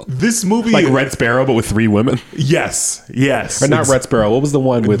working real well. This movie, Like Red Sparrow, but with 3 women. yes, Or not Red Sparrow. What was the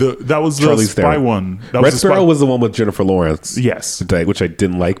one with that was the Charlize spy Theron? one. That Red was the spy- Sparrow was the one with Jennifer Lawrence. Yes. Which I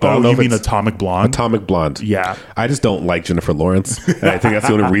didn't like. But I Oh, don't know you if mean it's Atomic Blonde? Atomic Blonde. Yeah. I just don't like Jennifer Lawrence. And I think that's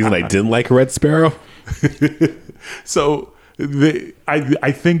the only reason I didn't like Red Sparrow. So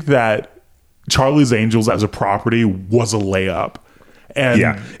I think that Charlie's Angels as a property was a layup. And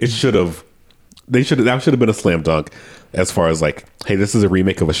Yeah, it should have. That should have been a slam dunk. As far as like, hey, this is a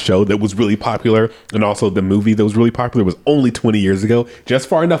remake of a show that was really popular, and also the movie that was really popular was only 20 years ago, just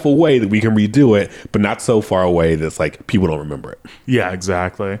far enough away that we can redo it, but not so far away that's like people don't remember it. Yeah,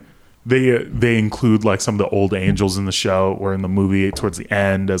 exactly. They include like some of the old angels in the show or in the movie towards the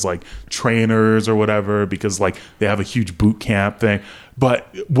end as like trainers or whatever, because like they have a huge boot camp thing.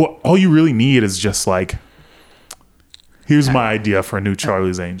 But all you really need is just like, here's my idea for a new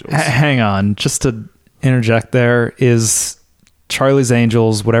Charlie's Angels. Hang on, just to interject, there is Charlie's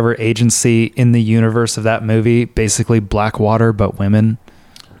Angels, whatever agency in the universe of that movie, basically Blackwater but women.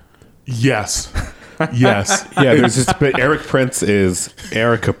 Yes. Yes. Yeah, there's just, but Eric Prince is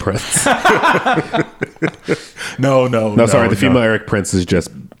Erica Prince. No, Sorry, the female Eric Prince is just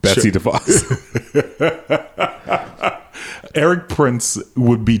Betsy DeVos. Eric Prince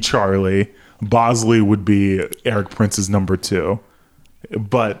would be Charlie. Bosley would be Eric Prince's number 2.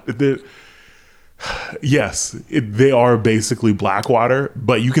 But yes, they are basically Blackwater,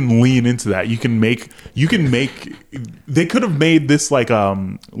 but you can lean into that. They could have made this like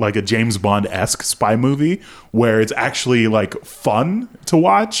a James Bond-esque spy movie where it's actually like fun to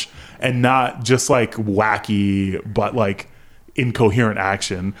watch and not just like wacky, but like incoherent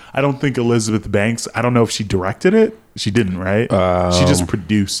action. I don't think Elizabeth Banks, I don't know if she directed it. She didn't, right? She just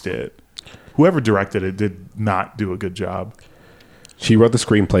produced it. Whoever directed it did not do a good job. She wrote the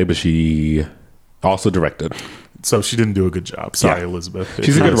screenplay, but she also directed. So she didn't do a good job. Sorry, Yeah. Elizabeth.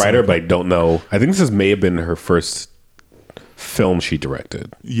 She's a good writer, but I don't know. I think this may have been her first film she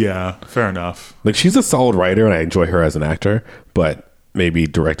directed. Yeah, fair enough. Like, she's a solid writer, and I enjoy her as an actor, but maybe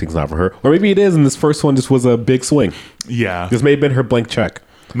directing's not for her, or maybe it is, and this first one just was a big swing. Yeah. This may have been her blank check.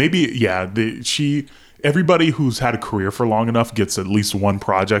 Maybe, yeah. Everybody who's had a career for long enough gets at least one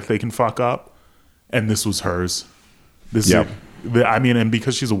project they can fuck up, and this was hers. And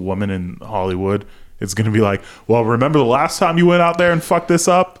because she's a woman in Hollywood, it's going to be like, well, remember the last time you went out there and fucked this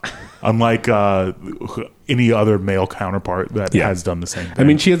up? Unlike any other male counterpart that has done the same thing. I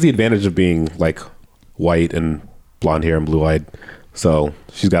mean, she has the advantage of being like white and blonde hair and blue-eyed, so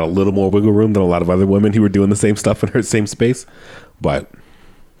she's got a little more wiggle room than a lot of other women who were doing the same stuff in her same space.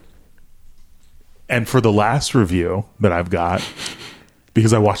 And for the last review that I've got,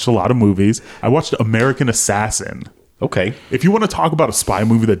 because I watched a lot of movies, I watched American Assassin. Okay. If you want to talk about a spy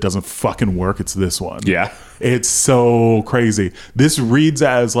movie that doesn't fucking work, it's this one. Yeah. It's so crazy. This reads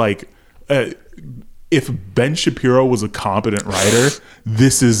as like, if Ben Shapiro was a competent writer,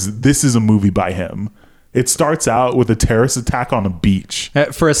 this is a movie by him. It starts out with a terrorist attack on a beach.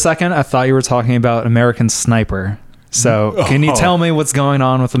 For a second, I thought you were talking about American Sniper. So can you tell me what's going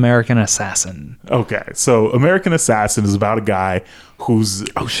on with American Assassin? Okay, so American Assassin is about a guy whose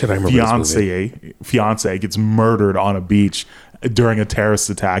fiance gets murdered on a beach during a terrorist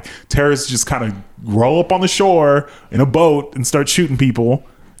attack. Terrorists just kind of roll up on the shore in a boat and start shooting people.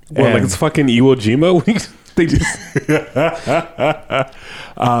 Well, like it's fucking Iwo Jima. They just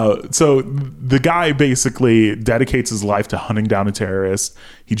so the guy basically dedicates his life to hunting down a terrorist.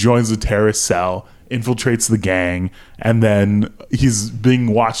 He joins the terrorist cell, infiltrates the gang, and then he's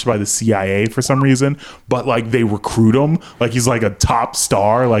being watched by the CIA for some reason, but like they recruit him like he's like a top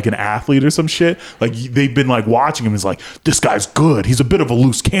star, like an athlete or some shit. Like they've been like watching him. He's like, this guy's good, he's a bit of a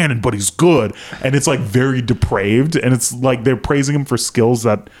loose cannon, but he's good. And it's like very depraved, and it's like they're praising him for skills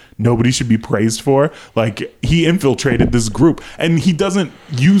that nobody should be praised for. Like he infiltrated this group and he doesn't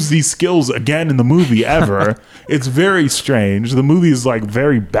use these skills again in the movie ever. It's very strange. The movie is like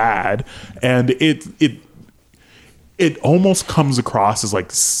very bad, and it almost comes across as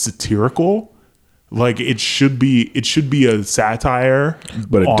like satirical. Like it should be a satire,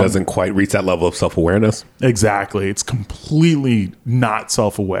 but it doesn't quite reach that level of self-awareness. Exactly. It's completely not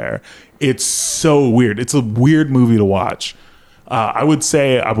self-aware. It's so weird. It's a weird movie to watch. I would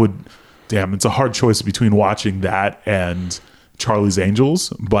say it's a hard choice between watching that and Charlie's Angels,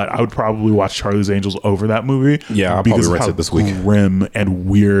 but I would probably watch Charlie's Angels over that movie. Yeah, I'll because probably of rent it this week. Grim and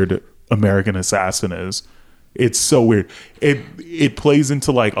weird American Assassin is. It's so weird. It plays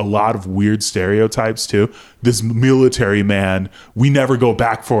into like a lot of weird stereotypes too. This military man, we never go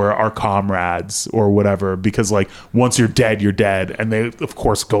back for our comrades or whatever, because like once you're dead, you're dead, and they of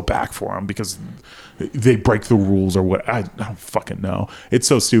course go back for them because they break the rules or what. I don't fucking know. It's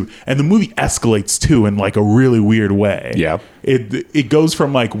so stupid. And the movie escalates too in like a really weird way. Yeah. It goes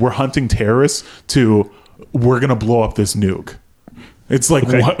from like we're hunting terrorists to we're gonna blow up this nuke. It's like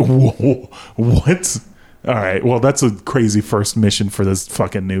what? All right. Well, that's a crazy first mission for this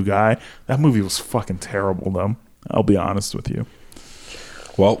fucking new guy. That movie was fucking terrible though. I'll be honest with you.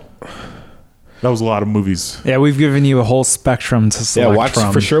 Well, that was a lot of movies. Yeah, we've given you a whole spectrum to select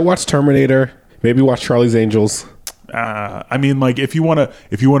from. For sure watch Terminator. Maybe watch Charlie's Angels. I mean, like if you want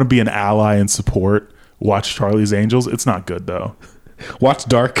to be an ally and support, watch Charlie's Angels. It's not good though. Watch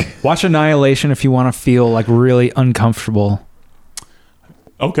Dark. Watch Annihilation if you want to feel like really uncomfortable.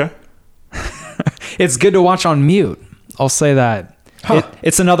 Okay. It's good to watch on mute. I'll say that. Huh.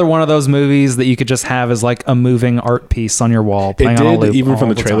 It's another one of those movies that you could just have as like a moving art piece on your wall. It did, even from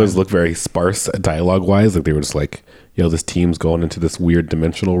the trailers, look very sparse dialogue wise. Like they were just like, yo, this team's going into this weird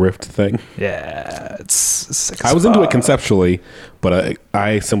dimensional rift thing. Yeah, it's sick. I was into it conceptually, but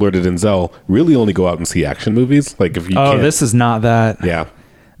I similar to Denzel, really only go out and see action movies. Like if you this is not that. Yeah.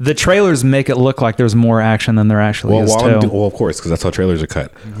 The trailers make it look like there's more action than there actually is, too. Well, of course, because that's how trailers are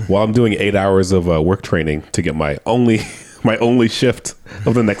cut. While I'm doing 8 hours of work training to get my only shift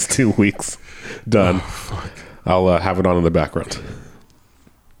of the next 2 weeks done, I'll have it on in the background.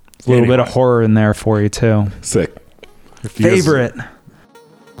 A little bit of horror in there for you, too. Sick. Favorite.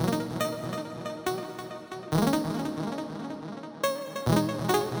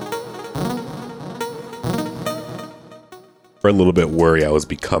 For a little bit worry I was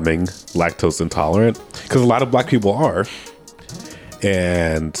becoming lactose intolerant, because a lot of black people are,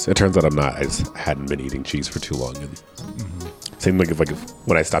 and it turns out I'm not. I just hadn't been eating cheese for too long. And same like if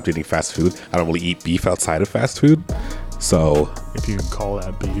when I stopped eating fast food, I don't really eat beef outside of fast food. So if you can call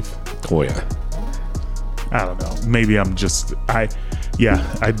that beef. Oh yeah. I don't know. Maybe I'm just I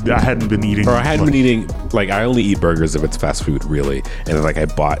hadn't been eating. Or I hadn't been eating, like I only eat burgers if it's fast food, really. And then like I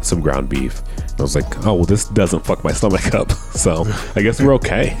bought some ground beef. And I was like, oh well, this doesn't fuck my stomach up. So I guess we're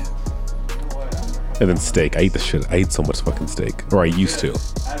okay. And then steak. I eat so much fucking steak. Or I used to.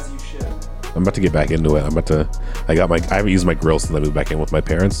 As you should. I'm about to get back into it. I haven't used my grill since I moved back in with my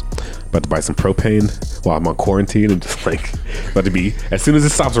parents. About to buy some propane while I'm on quarantine and just like, about to be, as soon as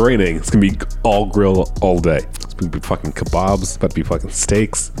it stops raining, it's gonna be all grill all day. It's gonna be fucking kebabs, about to be fucking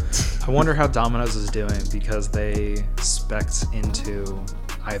steaks. I wonder how Domino's is doing because they spec'd into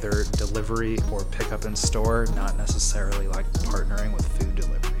either delivery or pickup in store, not necessarily like partnering with food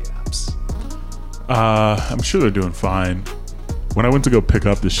delivery apps. I'm sure they're doing fine. When I went to go pick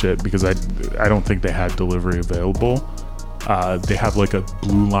up the shit, because I don't think they had delivery available, they have like a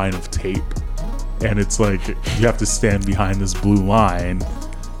blue line of tape, and it's like you have to stand behind this blue line,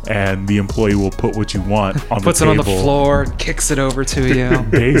 and the employee will put what you want on Puts the table. it on the floor, kicks it over to you.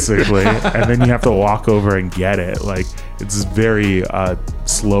 Basically, and then you have to walk over and get it. Like, it's a very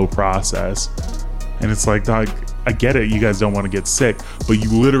slow process, and it's like, dog, I get it, you guys don't want to get sick, but you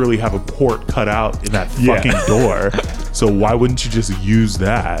literally have a port cut out in that fucking door. So why wouldn't you just use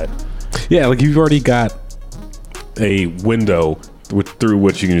that? Yeah, like you've already got a window through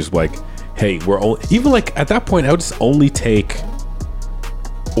which you can just like, hey, even like at that point, I would just only take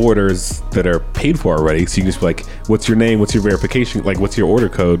orders that are paid for already. So you can just be like, what's your name? What's your verification? Like, what's your order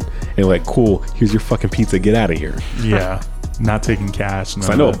code? And like, cool, here's your fucking pizza. Get out of here. Yeah. Not taking cash.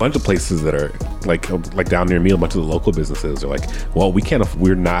 So I know a bunch of places that are like down near me, a bunch of the local businesses are like, well,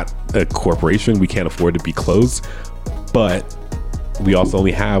 we're not a corporation. We can't afford to be closed, but we can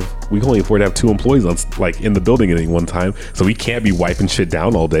only afford to have 2 employees on like in the building at any one time. So we can't be wiping shit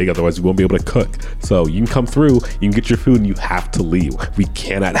down all day. Otherwise we won't be able to cook. So you can come through, you can get your food, and you have to leave. We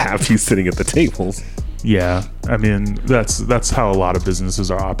cannot have you sitting at the tables. Yeah, I mean that's how a lot of businesses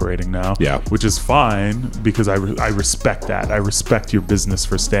are operating now. Yeah, which is fine because I respect that. I respect your business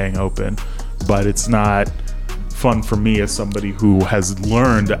for staying open, but it's not fun for me as somebody who has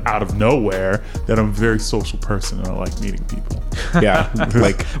learned out of nowhere that I'm a very social person and I like meeting people. Yeah,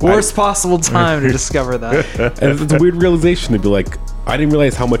 like worst possible time to discover that. And it's a weird realization to be like, I didn't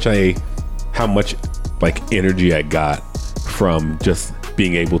realize how much like energy I got from just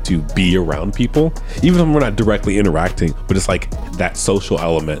being able to be around people, even if we're not directly interacting, but it's like that social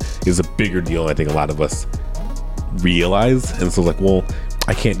element is a bigger deal. I think a lot of us realize. And so like, well,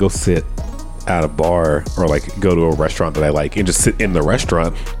 I can't go sit at a bar or like go to a restaurant that I like and just sit in the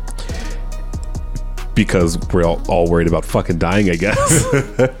restaurant because we're all worried about fucking dying, I guess.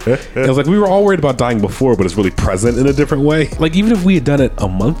 It was like we were all worried about dying before, but it's really present in a different way. Like even if we had done it a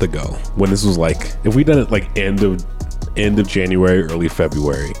month ago, when this was like, if we'd done it like end of January, early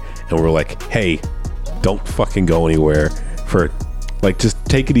February, and we're like, hey, don't fucking go anywhere for like, just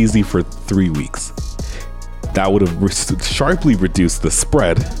take it easy for 3 weeks, that would have sharply reduced the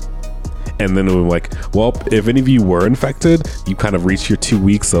spread. And then we're like, well, if any of you were infected, you kind of reach your 2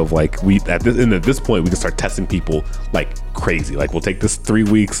 weeks of like, at this point, we can start testing people like crazy. Like, we'll take this 3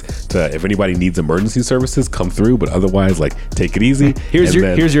 weeks to, if anybody needs emergency services, come through. But otherwise, like, take it easy. Here's your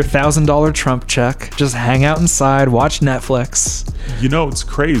 $1,000 Trump check. Just hang out inside, watch Netflix. You know, it's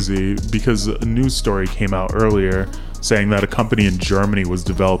crazy because a news story came out earlier saying that a company in Germany was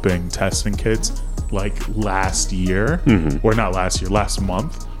developing testing kits like last year, or not last year, last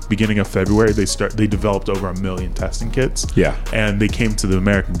month. Beginning of February, they developed over 1 million testing kits. Yeah. And they came to the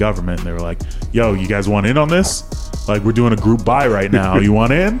American government and they were like, yo, you guys want in on this? Like, we're doing a group buy right now. You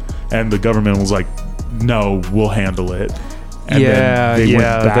want in? And the government was like, no, we'll handle it. And then they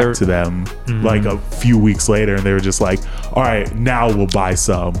went back to them like a few weeks later and they were just like, all right, now we'll buy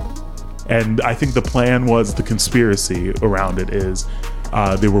some. And I think the plan was, the conspiracy around it is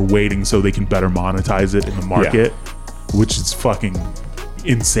they were waiting so they can better monetize it in the market, which is fucking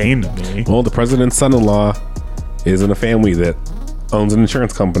insane to me. Well, the president's son-in-law is in a family that owns an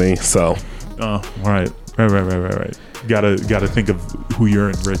insurance company, so right. Gotta think of who you're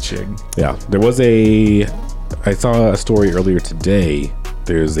enriching. Yeah, I saw a story earlier today.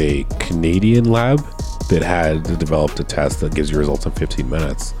 There's a Canadian lab that had developed a test that gives you results in 15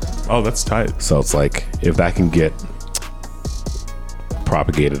 minutes. Oh, that's tight. So it's like, if that can get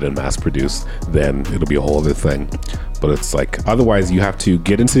propagated and mass produced, then it'll be a whole other thing. But it's like, otherwise you have to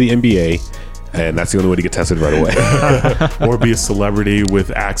get into the NBA, and that's the only way to get tested right away. Or be a celebrity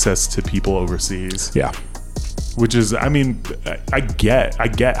with access to people overseas. Yeah. Which is, I mean, I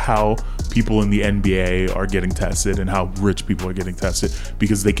get how people in the NBA are getting tested and how rich people are getting tested,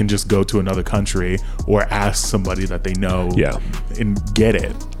 because they can just go to another country or ask somebody that they know and get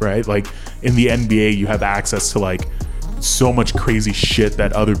it, right? Like in the NBA, you have access to like so much crazy shit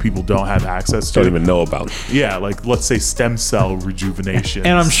that other people don't have access to. Don't even know about. Yeah, like let's say stem cell rejuvenation.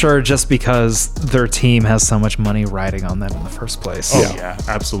 And I'm sure just because their team has so much money riding on them in the first place. Oh yeah,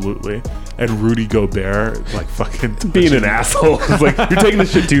 absolutely. And Rudy Gobert, like fucking Being an asshole. It's like, you're taking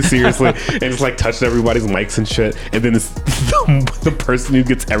this shit too seriously and it's like touching everybody's mics and shit. And then it's the person who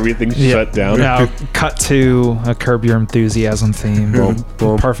gets everything shut down. Now, cut to a Curb Your Enthusiasm theme. Boom,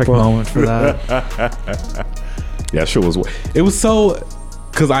 boom, Perfect boom. moment for that. Yeah, sure was. It was so,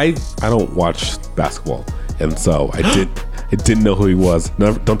 because I don't watch basketball. And so I didn't know who he was.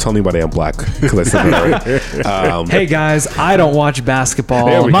 Never, don't tell anybody I'm black because I said that already. Hey guys, I don't watch There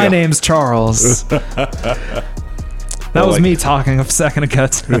basketball. we My go. name's Charles. That was like- me talking a second ago.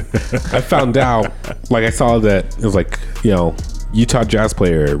 I found out, like, I saw that it was like, you know, Utah Jazz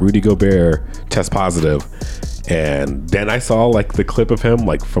player Rudy Gobert test positive, and then I saw like the clip of him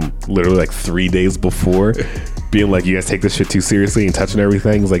like from literally like 3 days before, being like, "You guys take this shit too seriously and touching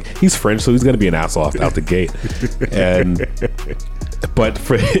everything." He's like, he's French, so he's gonna be an asshole out the gate, and but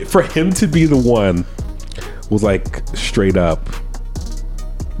for him to be the one was like straight up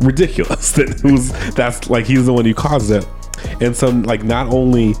ridiculous. That's like he's the one who caused it. And so like not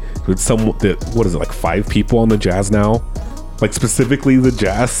only did what is it, like 5 people on the Jazz now, like specifically the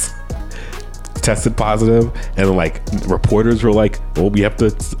Jazz tested positive, and like reporters were like, well, we have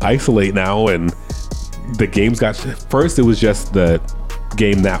to isolate now, and the games got first it was just the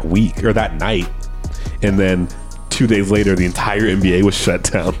game that week or that night, and then 2 days later the entire NBA was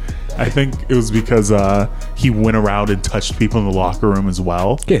shut down. I think it was because he went around and touched people in the locker room as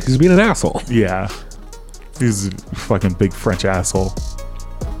well. Yeah, he's being an asshole. Yeah. He's a fucking big French asshole.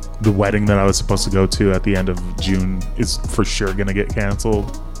 The wedding that I was supposed to go to at the end of June is for sure gonna get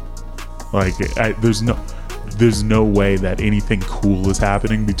canceled. Like, there's no way that anything cool is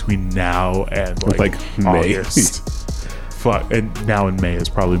happening between now and like May. August. Fuck, and now in May is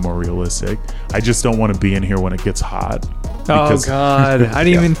probably more realistic. I just don't want to be in here when it gets hot. Oh God, I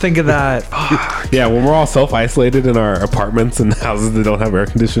didn't even think of that. Yeah, when we're all self-isolated in our apartments and houses that don't have air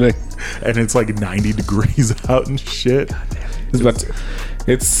conditioning, And it's like 90 degrees out and shit.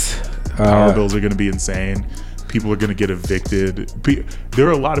 Power bills are going to be insane. People are going to get evicted. There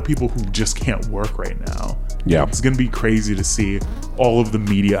are a lot of people who just can't work right now. Yeah. It's going to be crazy to see all of the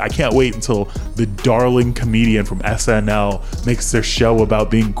media. I can't wait until the darling comedian from SNL makes their show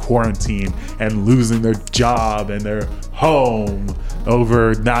about being quarantined and losing their job and their home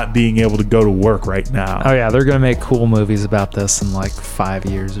over not being able to go to work right now. Oh yeah, they're gonna make cool movies about this in like 5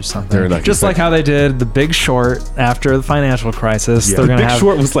 years or something. They're not Just gonna like how they did The Big Short after the financial crisis. Yeah. They're The gonna Big have.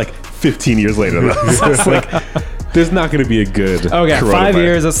 Short was like 15 years later though. So it's like there's not going to be a good Oh yeah, 5 coronavirus.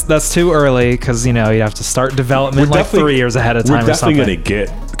 years. That's too early because you know you have to start development like 3 years ahead of time We're or definitely something. going to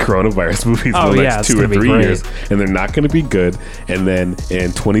get coronavirus movies Oh, in the yeah, next it's 2 or gonna be 3 great. years, and they're not going to be good. And then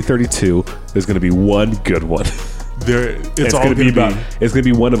in 2032, there's going to be one good one. It's all going to be gonna it's going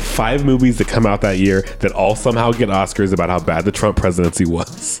to be one of 5 movies that come out that year that all somehow get Oscars about how bad the Trump presidency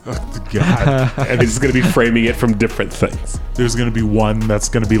was. God. And it's just going to be framing it from different things. There's going to be one that's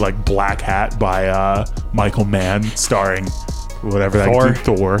going to be like Black Hat by Michael Mann, starring whatever that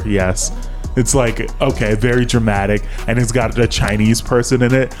Thor. Yes. It's like, okay, very dramatic, and it's got a Chinese person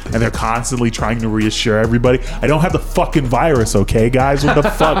in it, and they're constantly trying to reassure everybody, I don't have the fucking virus, okay, guys? What the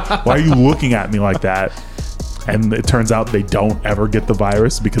fuck? Why are you looking at me like that? And it turns out they don't ever get the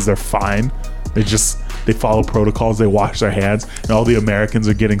virus because they're fine. They follow protocols, they wash their hands, and all the Americans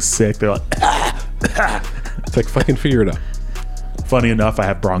are getting sick. They're like, It's like, fucking figure it out. funny enough, I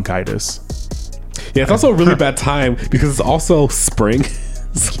have bronchitis. Yeah, it's also a really bad time because it's also spring.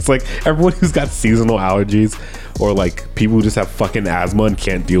 So it's like everyone who's got seasonal allergies or like people who just have fucking asthma and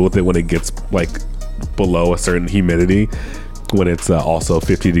can't deal with it when it gets like below a certain humidity, when it's also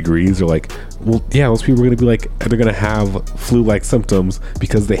 50 degrees, are like, well, yeah, those people are going to be like, they're going to have flu-like symptoms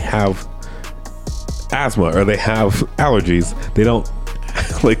because they have asthma or they have allergies. They don't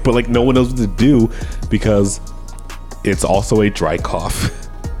like, but like no one knows what to do because it's also a dry cough.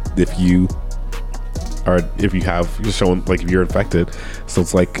 If you're showing like if you're infected, so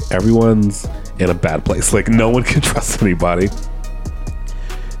it's like everyone's in a bad place. Like no one can trust anybody,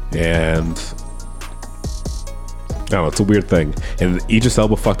 and I don't know, it's a weird thing. And Idris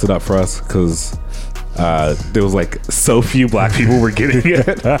Elba fucked it up for us because there was like so few black people were getting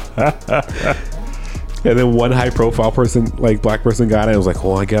it, and then one high profile person, like black person, got it. I was like,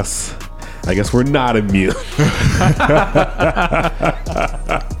 well, I guess we're not immune.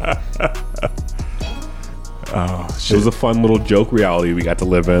 Oh, It shit. was a fun little joke reality we got to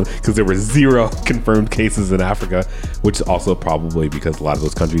live in because there were 0 confirmed cases in Africa, which is also probably because a lot of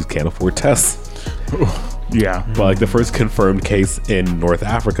those countries can't afford tests. Yeah. But like the first confirmed case in North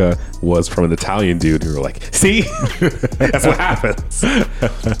Africa was from an Italian dude who were like, see, that's what happens.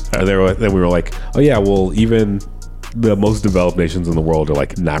 And then we were like, oh yeah, well, even the most developed nations in the world are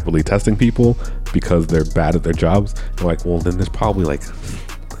like not really testing people because they're bad at their jobs. They're like, well, then there's probably like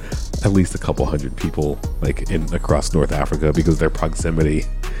at least a couple hundred people like in across North Africa because their proximity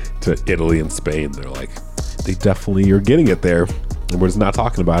to Italy and Spain. They're like, they definitely are getting it there, and we're just not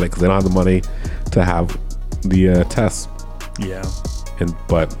talking about it because they don't have the money to have the tests. Yeah.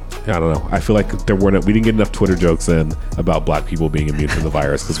 But I don't know. I feel like we didn't get enough Twitter jokes in about black people being immune from the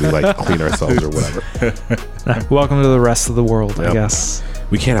virus because we like clean ourselves or whatever. Welcome to the rest of the world, Yep. I guess.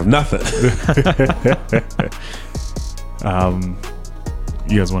 We can't have nothing.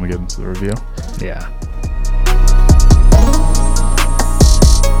 You guys want to get into the review? Yeah.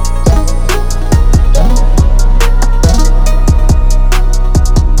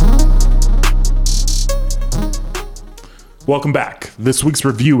 Welcome back. This week's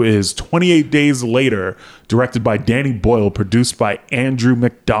review is 28 Days Later, directed by Danny Boyle, produced by Andrew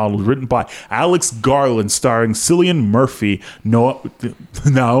McDonald, written by Alex Garland, starring Cillian Murphy,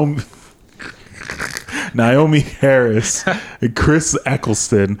 Naomi Harris, Chris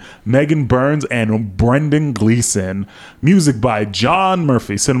Eccleston, Megan Burns, and Brendan Gleeson. Music by John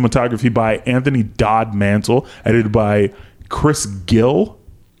Murphy. Cinematography by Anthony Dodd Mantle. Edited by Chris Gill.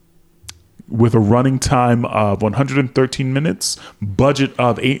 With a running time of 113 minutes, budget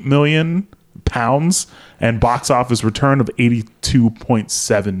of £8 million, and box office return of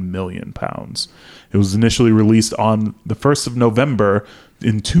 £82.7 million. It was initially released on the 1st of November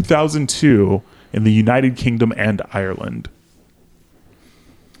in 2002 in the United Kingdom and Ireland.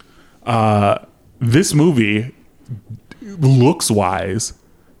 This movie, looks-wise,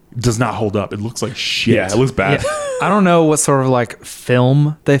 does not hold up. It looks like shit. Yeah, it looks bad. Yeah. I don't know what sort of like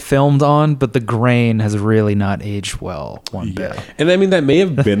film they filmed on, but the grain has really not aged well one bit. And I mean, that may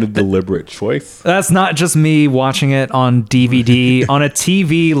have been a deliberate choice. That's not just me watching it on DVD on a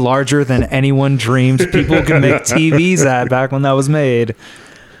TV larger than anyone dreamed people could make TVs at back when that was made.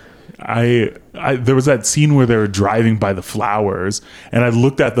 There was that scene where they were driving by the flowers, and I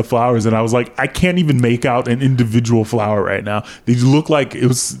looked at the flowers and I was like, I can't even make out an individual flower right now. They look like it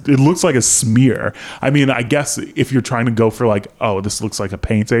looks like a smear. I mean, I guess if you're trying to go for like, oh, this looks like a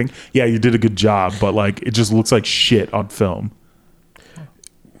painting, yeah, you did a good job, but like it just looks like shit on film.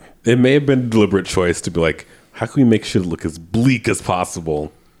 It may have been a deliberate choice to be like, how can we make shit look as bleak as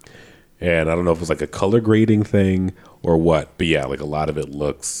possible? And I don't know if it was like a color grading thing or what, but yeah, like a lot of it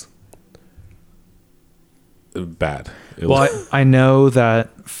looks bad. I know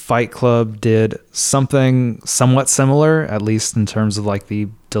that Fight Club did something somewhat similar, at least in terms of like the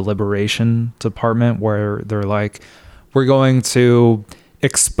deliberation department, where they're like, we're going to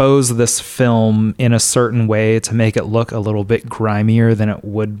expose this film in a certain way to make it look a little bit grimier than it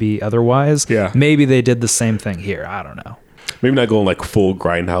would be otherwise. Yeah. Maybe they did the same thing here. I don't know. Maybe not going like full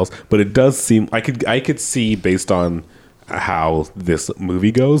grindhouse, but it does seem I could see based on how this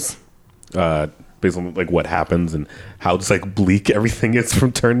movie goes, based on like what happens and how just like bleak everything is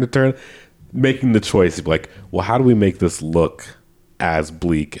from turn to turn, making the choice of like, well, how do we make this look as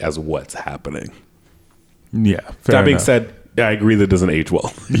bleak as what's happening? Yeah. That being said, yeah, I agree that it doesn't age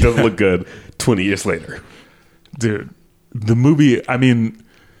well. It doesn't look good 20 years later. Dude, the movie, I mean,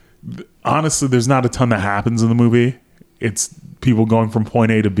 honestly, there's not a ton that happens in the movie. It's people going from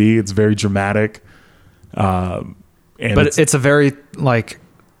point A to B. It's very dramatic. But it's a very like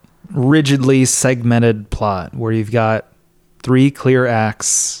rigidly segmented plot where you've got 3 clear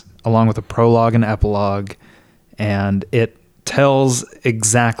acts along with a prologue and epilogue, and it tells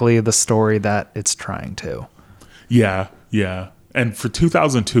exactly the story that it's trying to. Yeah. And for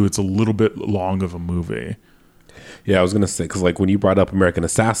 2002, it's a little bit long of a movie. Yeah, I was going to say, because like when you brought up American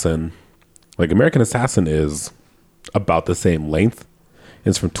Assassin, like American Assassin is about the same length.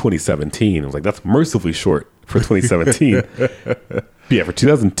 It's from 2017. I was like, that's mercifully short for 2017. But yeah, for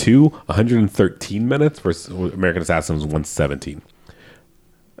 2002, 113 minutes versus American Assassin was 117.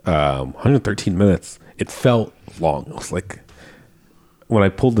 113 minutes. It felt long. It was like, when I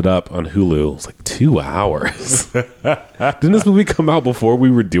pulled it up on Hulu, it was like 2 hours. Didn't this movie come out before we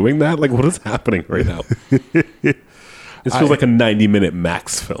were doing that? Like, what is happening right now? This feels like a 90-minute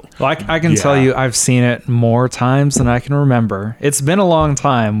max film. Well, I can tell you I've seen it more times than I can remember. It's been a long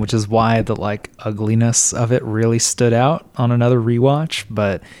time, which is why the like ugliness of it really stood out on another rewatch,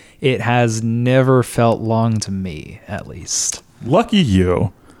 but it has never felt long to me, at least. Lucky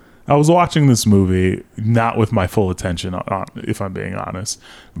you. I was watching this movie not with my full attention, if I'm being honest.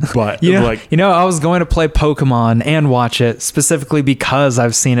 But I was going to play Pokemon and watch it specifically because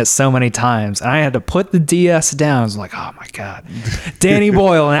I've seen it so many times, and I had to put the DS down. I was like, oh my god, Danny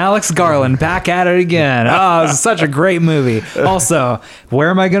Boyle and Alex Garland back at it again. Oh, it's such a great movie. Also, where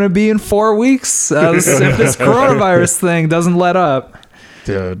am I going to be in 4 weeks if this coronavirus thing doesn't let up?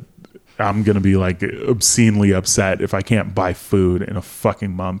 Dude, I'm going to be like obscenely upset if I can't buy food in a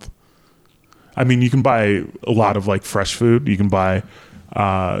fucking month. I mean, you can buy a lot of like fresh food. You can buy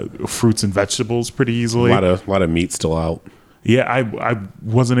fruits and vegetables pretty easily. A lot of meat still out. Yeah, I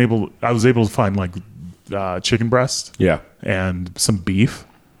was able to find like chicken breast. Yeah. And some beef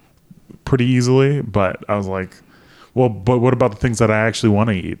pretty easily. But I was like, well, but what about the things that I actually want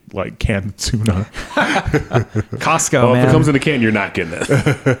to eat, like canned tuna? Costco, well, man. if it comes in a can, you're not getting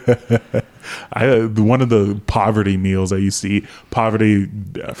it. One of the poverty meals I used to eat.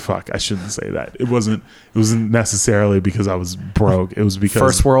 I shouldn't say that. It wasn't necessarily because I was broke. It was because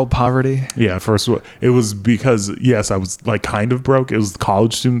first world poverty. Yeah, first world. It was because yes, I was like kind of broke. It was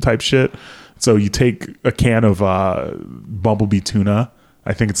college student type shit. So you take a can of Bumblebee tuna.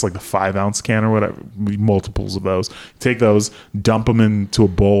 I think it's like the 5-ounce can or whatever, multiples of those. Take those, dump them into a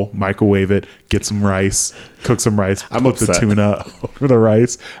bowl, microwave it, get some rice, cook some rice, put the tuna over the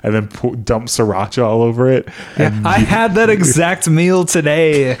rice, and then dump sriracha all over it. And I had that exact meal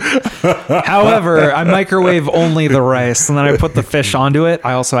today. However, I microwave only the rice, and then I put the fish onto it.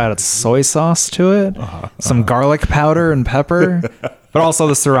 I also added soy sauce to it, some garlic powder and pepper. But also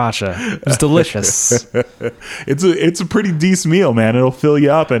the sriracha. It was delicious. It's a pretty decent meal, man. It'll fill you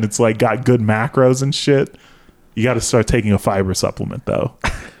up, and it's like got good macros and shit. You got to start taking a fiber supplement, though.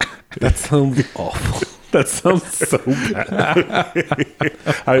 That sounds awful. That sounds so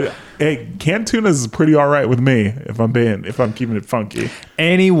bad. Canned tuna is pretty all right with me if I'm keeping it funky.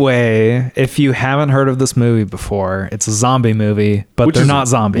 Anyway, if you haven't heard of this movie before, it's a zombie movie, but they're not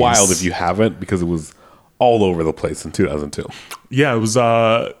zombies. Wild if you haven't, because it was all over the place in 2002. Yeah, it was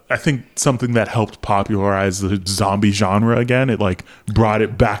I think something that helped popularize the zombie genre again. It like brought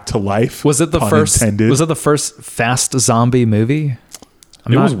it back to life. Was it the first fast zombie movie?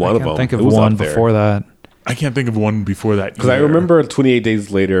 It was one of them. I can't think of one before that. I can't think of one before that. Because I remember 28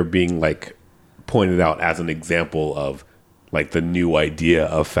 Days Later being like pointed out as an example of like the new idea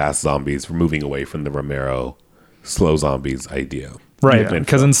of fast zombies, moving away from the Romero slow zombies idea. Right,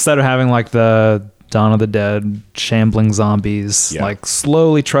 because instead of having like the Dawn of the Dead, shambling zombies, like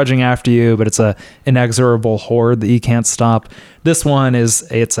slowly trudging after you, but it's a inexorable horde that you can't stop. This one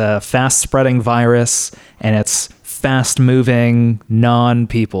it's a fast spreading virus, and it's fast moving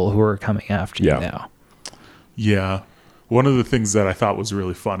non-people who are coming after you now. Yeah. One of the things that I thought was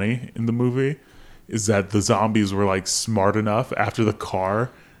really funny in the movie is that the zombies were like smart enough after the car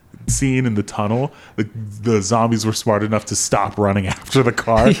scene in the tunnel, the zombies were smart enough to stop running after the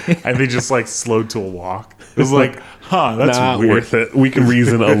car and they just like slowed to a walk. It was like, that's not weird. Worth it. We can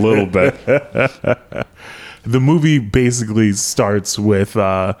reason a little bit. The movie basically starts with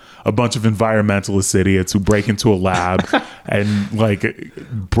a bunch of environmentalist idiots who break into a lab and like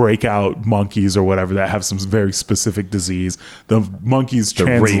break out monkeys or whatever that have some very specific disease. The monkeys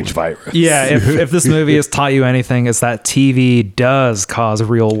rage virus. Yeah, if this movie has taught you anything, it's that TV does cause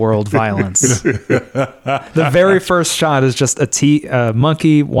real world violence. The very first shot is just a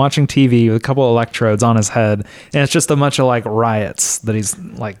monkey watching TV with a couple of electrodes on his head, and it's just a bunch of like riots that he's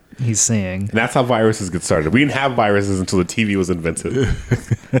seeing. And that's how viruses get started. We didn't have viruses until the TV was invented.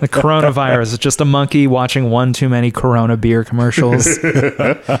 The coronavirus is just a monkey watching one too many Corona beer commercials.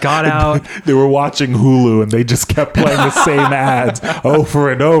 Got out. They were watching Hulu and they just kept playing the same ads over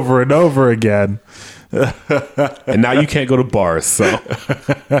and over and over again. And now you can't go to bars, so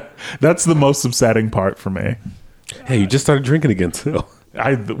that's the most upsetting part for me. Hey, you just started drinking again too.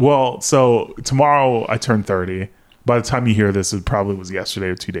 So tomorrow I turn 30. By the time you hear this, it probably was yesterday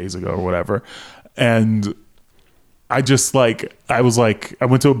or 2 days ago or whatever. And I went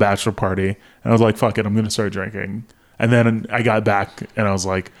to a bachelor party and I was like, fuck it, I'm going to start drinking. And then I got back and I was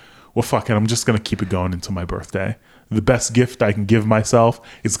like, well, fuck it, I'm just going to keep it going until my birthday. The best gift I can give myself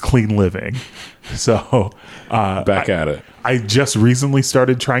is clean living. So back at it. I just recently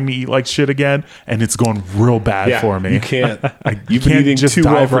started trying to eat like shit again, and it's going real bad for me. You can't. You've been eating just too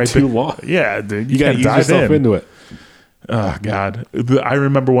well dive for right too long. Yeah, dude. You got to ease yourself into it. Oh God! I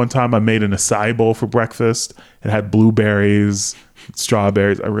remember one time I made an acai bowl for breakfast. It had blueberries,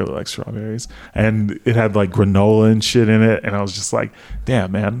 strawberries. I really like strawberries, and it had like granola and shit in it. And I was just like,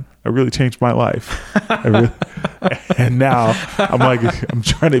 "Damn, man, I really changed my life." And now I'm like, I'm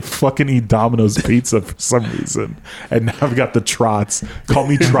trying to fucking eat Domino's pizza for some reason, and now I've got the Trots. Call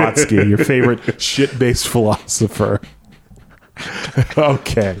me Trotsky, your favorite shit-based philosopher.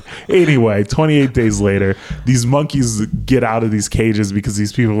 Okay. Anyway, 28 days later, these monkeys get out of these cages because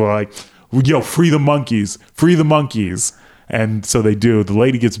these people are like, yo, free the monkeys. And so they do. The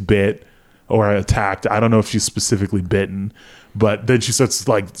lady gets bit or attacked. I don't know if she's specifically bitten, but then she starts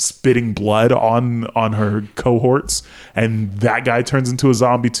like spitting blood on her cohorts, and that guy turns into a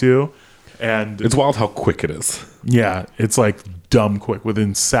zombie too. And It's wild how quick it is. yeah, it's like dumb quick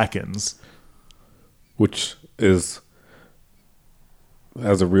within seconds. Which is,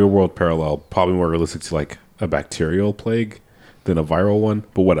 as a real world parallel, probably more realistic to like a bacterial plague than a viral one,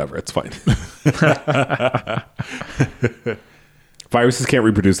 but whatever, it's fine. Viruses can't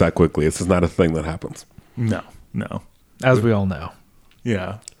reproduce that quickly. This is not a thing that happens. No. As we all know.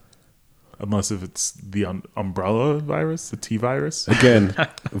 Yeah. Unless if it's the umbrella virus, the T virus. Again,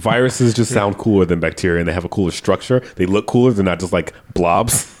 viruses just sound cooler than bacteria, and they have a cooler structure. They look cooler. They're not just like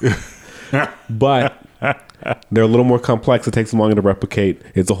blobs. But they're a little more complex. It takes them longer to replicate.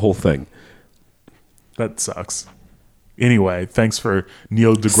 It's a whole thing. That sucks. Anyway, thanks for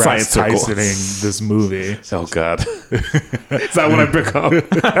Neil deGrasse Science circle. Tysoning this movie. Oh, God. Is that what I become?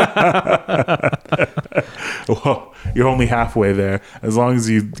 Well, you're only halfway there. As long as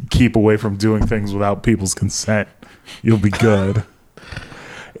you keep away from doing things without people's consent, you'll be good.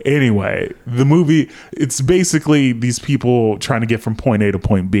 Anyway, the movie, it's basically these people trying to get from point A to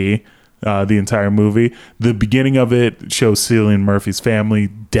point B. The entire movie. The beginning of it shows Cillian Murphy's family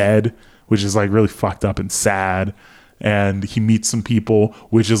dead, which is like really fucked up and sad. And he meets some people,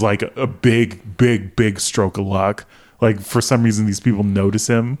 which is like a big stroke of luck. Like for some reason, these people notice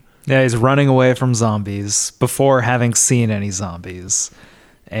him. Yeah, he's running away from zombies before having seen any zombies.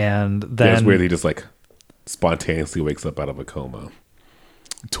 And then Yeah, it's weird. He just like spontaneously wakes up out of a coma.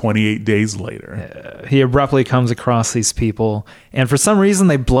 28 days later. he abruptly comes across these people. And for some reason,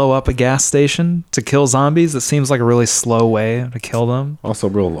 they blow up a gas station to kill zombies. It seems like a really slow way to kill them. Also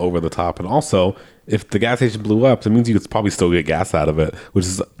real over the top. And also, if the gas station blew up, that means you could probably still get gas out of it, which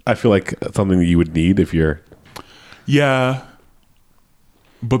is, I feel like, something that you would need if you're... Yeah.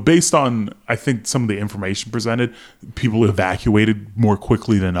 But based on, I think, some of the information presented, people evacuated more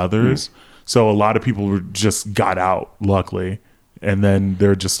quickly than others. So a lot of people just got out, luckily. And then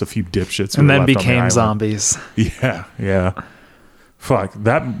there are just a few dipshits who And were then left on the became island. zombies. Yeah. Fuck.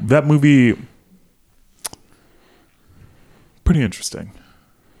 That movie, pretty interesting.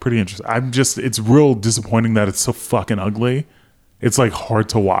 It's real disappointing that it's so fucking ugly. It's like hard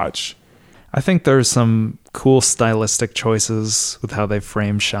to watch. I think there's some cool stylistic choices with how they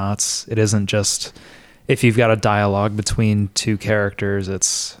frame shots. It isn't just, if you've got a dialogue between two characters,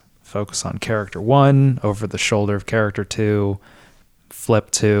 it's focus on character one over the shoulder of character two,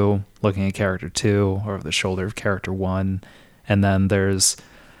 flip to looking at character two over the shoulder of character one. And then there's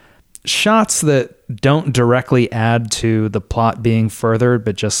shots that don't directly add to the plot being furthered,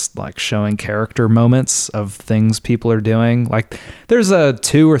 but just like showing character moments of things people are doing. Like there's a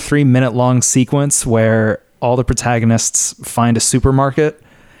 2 or 3 minute long sequence where all the protagonists find a supermarket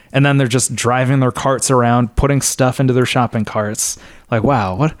and then they're just driving their carts around, putting stuff into their shopping carts. Like,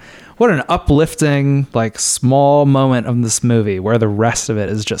 wow, what an uplifting, like small moment of this movie where the rest of it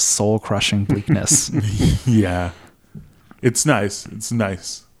is just soul crushing bleakness. Yeah. It's nice.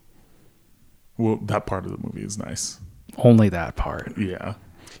 Well, that part of the movie is nice. Only that part. Yeah.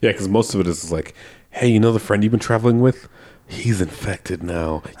 Yeah, because most of it is like, hey, you know the friend you've been traveling with? He's infected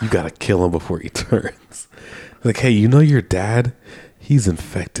now. You got to kill him before he turns. Like, hey, you know your dad? He's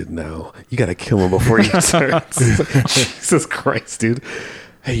infected now. You got to kill him before he turns. Jesus Christ, dude.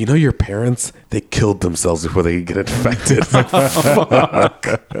 Hey, you know your parents? They killed themselves before they get infected. It's like, fuck.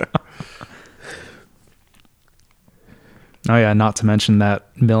 Oh yeah, not to mention that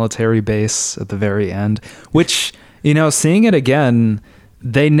military base at the very end, which, you know, seeing it again,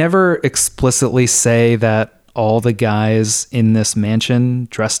 they never explicitly say that all the guys in this mansion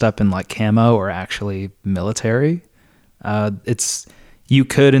dressed up in like camo are actually military. You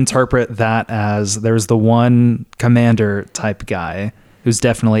could interpret that as there's the one commander type guy who's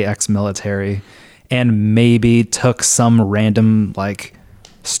definitely ex-military and maybe took some random like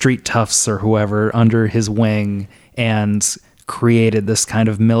street toughs or whoever under his wing and created this kind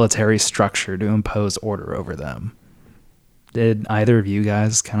of military structure to impose order over them. Did either of you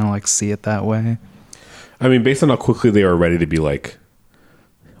guys kind of like see it that way? I mean, based on how quickly they were ready to be like,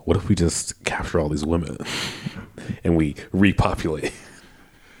 what if we just capture all these women and we repopulate?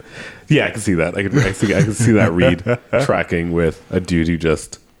 Yeah, I can see that. I can see that read tracking with a dude who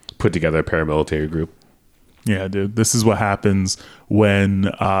just put together a paramilitary group. Yeah, dude. This is what happens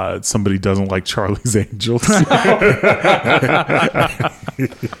when somebody doesn't like Charlie's Angels.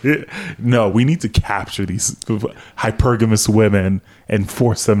 No, we need to capture these hypergamous women and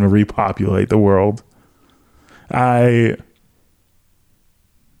force them to repopulate the world. I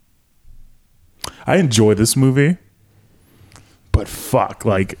enjoy this movie, but fuck,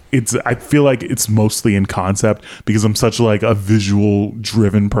 like I feel like it's mostly in concept because I'm such like a visual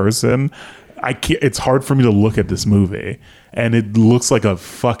driven person. It's hard for me to look at this movie and it looks like a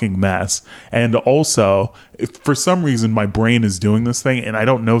fucking mess. And also, for some reason, my brain is doing this thing and I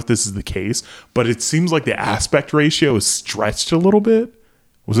don't know if this is the case, but it seems like the aspect ratio is stretched a little bit.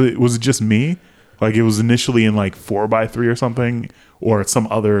 Was it just me? Like it was initially in like 4:3 or something, or some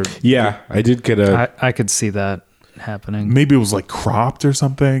other. Yeah, I did get I could see that happening. Maybe it was like cropped or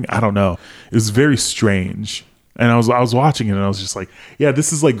something. I don't know. It was very strange. And I was watching it and I was just like, yeah,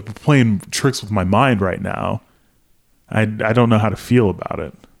 this is like playing tricks with my mind right now. I don't know how to feel about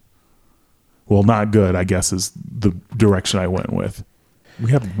it. Well, not good, I guess, is the direction I went with. We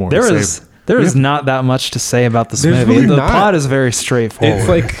have more to say. There is not that much to say about this There's movie. really The not. plot is very straightforward. It's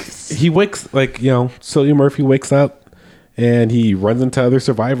like he wakes, like, you know, Cillian Murphy wakes up and he runs into other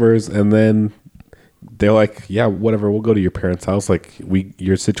survivors, and then they're like, yeah, whatever, we'll go to your parents' house. Like,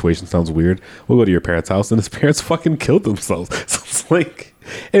 your situation sounds weird. We'll go to your parents' house. And his parents fucking killed themselves. So it's like,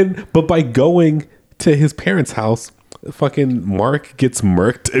 but by going to his parents' house, fucking Mark gets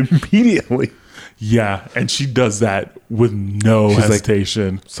murked immediately. Yeah, and she does that with no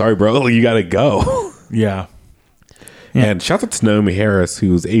hesitation. Like, sorry, bro, you gotta go. Yeah. And shout out to Naomi Harris,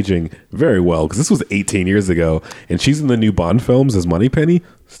 who's aging very well, because this was 18 years ago, and she's in the new Bond films as Moneypenny.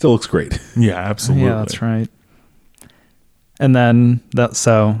 Still looks great. Yeah, absolutely. Yeah, that's right. And then that's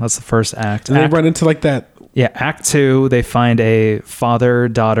the first act. And they run into like that. Yeah, Act 2, they find a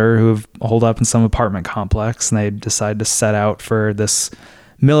father-daughter who have holed up in some apartment complex, and they decide to set out for this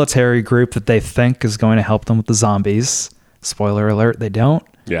military group that they think is going to help them with the zombies. Spoiler alert, they don't.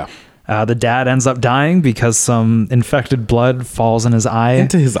 Yeah. The dad ends up dying because some infected blood falls in his eye.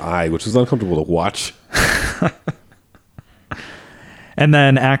 Into his eye, which was uncomfortable to watch. And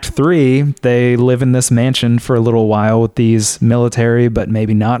then Act 3, they live in this mansion for a little while with these military, but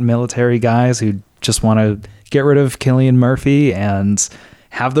maybe not military guys who just want to get rid of Cillian Murphy and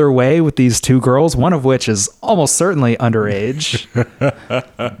have their way with these two girls, one of which is almost certainly underage.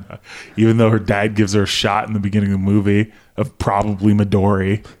 Even though her dad gives her a shot in the beginning of the movie of probably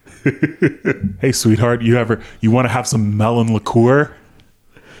Midori. Hey, sweetheart, you want to have some melon liqueur?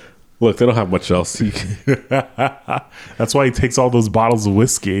 Look, they don't have much else. That's why he takes all those bottles of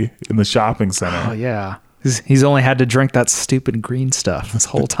whiskey in the shopping center. Oh, yeah. He's only had to drink that stupid green stuff this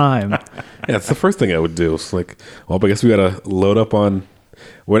whole time. Yeah, it's the first thing I would do. It's like, well, I guess we got to load up on...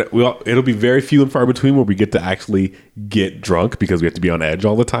 It'll be very few and far between where we get to actually get drunk because we have to be on edge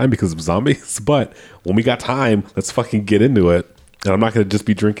all the time because of zombies. But when we got time, let's fucking get into it. And I'm not going to just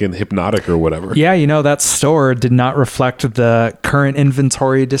be drinking Hypnotic or whatever. Yeah, that store did not reflect the current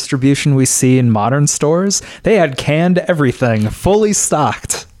inventory distribution we see in modern stores. They had canned everything, fully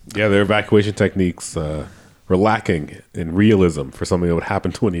stocked. Yeah, their evacuation techniques were lacking in realism for something that would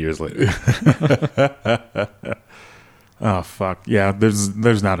happen 20 years later. Oh, fuck. Yeah,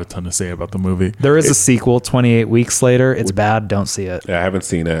 there's not a ton to say about the movie. There is a sequel 28 weeks later. It's bad. Don't see it. Yeah, I haven't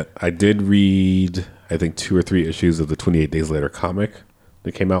seen it. I did read, I think, 2 or 3 issues of the 28 Days Later comic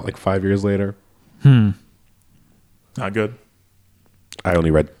that came out like 5 years later. Not good. I only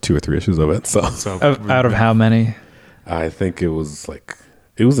read 2 or 3 issues of it. So Out of how many? I think it was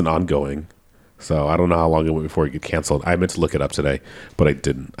an ongoing. So I don't know how long it went before it got canceled. I meant to look it up today, but I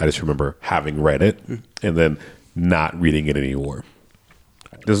didn't. I just remember having read it and then not reading it anymore.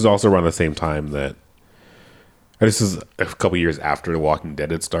 This is also around the same time that this is a couple years after The Walking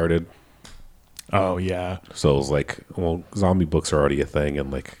Dead had started. Oh, yeah. So it was like, well, zombie books are already a thing, and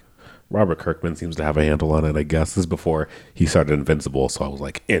like Robert Kirkman seems to have a handle on it, I guess. This is before he started Invincible, so I was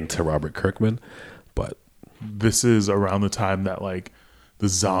like into Robert Kirkman. But this is around the time that like the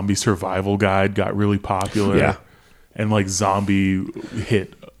zombie survival guide got really popular. Yeah. And like zombie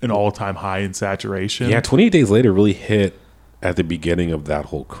hit an all-time high in saturation. yeah, 28 Days Later really hit at the beginning of that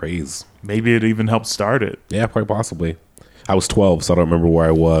whole craze. Maybe it even helped start it. Yeah, quite possibly. I was 12, so I don't remember where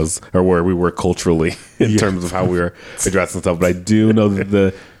I was or where we were culturally in terms of how we were addressing stuff. But I do know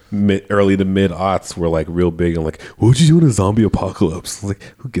that early to mid aughts were like real big and like, what would you do in a zombie apocalypse? I was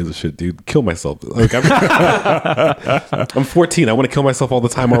like, who gives a shit, dude? Kill myself. Like, I'm 14. I want to kill myself all the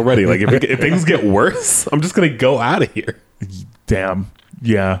time already. Like if things get worse, I'm just gonna go out of here. Damn.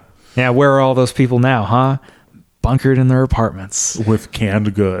 Yeah. Yeah, where are all those people now, huh? Bunkered in their apartments. With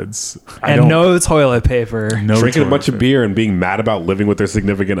canned goods. And no toilet paper. No Drinking a toilet bunch paper. of beer and being mad about living with their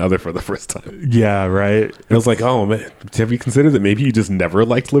significant other for the first time. Yeah, right. And I was like, oh man, have you considered that maybe you just never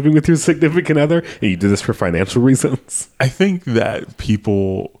liked living with your significant other and you did this for financial reasons? I think that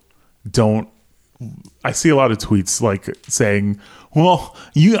people don't. I see a lot of tweets like saying, well,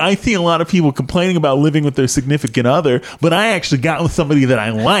 I see a lot of people complaining about living with their significant other, but I actually got with somebody that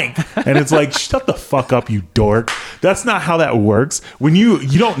I like. And it's like, shut the fuck up, you dork. That's not how that works. When you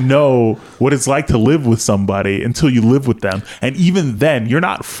don't know what it's like to live with somebody until you live with them. And even then, you're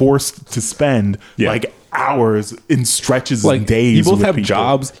not forced to spend like hours in stretches and days. You both with have people.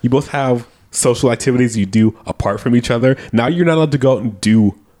 jobs. You both have social activities you do apart from each other. Now you're not allowed to go out and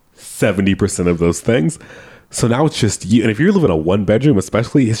do 70% of those things. So now it's just you. And if you're living in a 1-bedroom,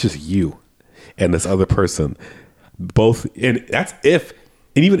 especially, it's just you and this other person. Both, and that's if,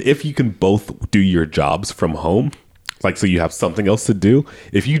 and even if you can both do your jobs from home, like so you have something else to do.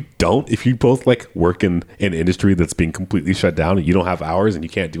 If you both like work in an industry that's being completely shut down and you don't have hours and you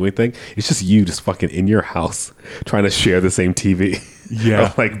can't do anything, it's just you just fucking in your house trying to share the same TV.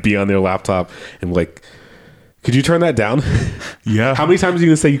 Yeah. Or like be on their laptop and like, could you turn that down? Yeah. How many times are you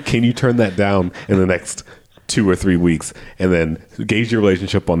going to say, can you turn that down in the next 2 or 3 weeks? And then gauge your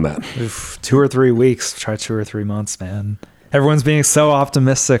relationship on that. Oof, 2 or 3 weeks. Try 2 or 3 months, man. Everyone's being so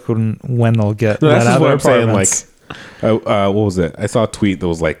optimistic when they'll get. No, that's just what I'm saying. apartments. Like, what was it? I saw a tweet that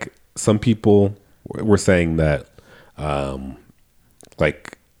was like, some people were saying that,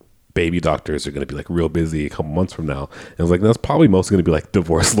 like, baby doctors are going to be like real busy a couple months from now. And I was like, that's probably mostly going to be like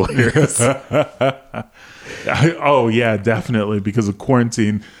divorce lawyers. Oh yeah, definitely, because of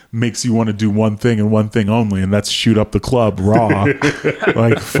quarantine makes you want to do one thing and one thing only, and that's shoot up the club raw.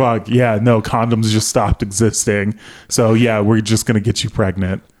 Like fuck yeah, no, condoms just stopped existing. So yeah, we're just gonna get you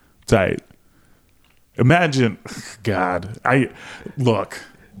pregnant. Tight. Imagine, God,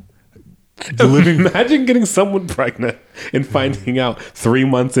 Imagine getting someone pregnant and finding out 3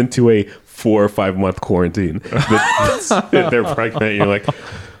 months into a 4 or 5 month quarantine that they're pregnant. And you're like,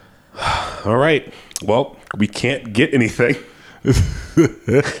 all right, well, we can't get anything.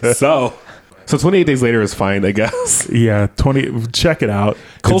 So 28 days later is fine, I guess. Yeah, 20. Check it out.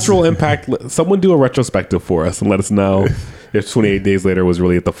 Cultural impact. Someone do a retrospective for us and let us know if 28 days later was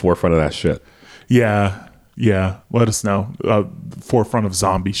really at the forefront of that shit. Yeah. Let us know. Forefront of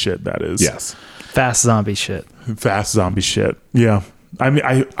zombie shit. That is. Yes. Fast zombie shit. Fast zombie shit. Yeah. I mean,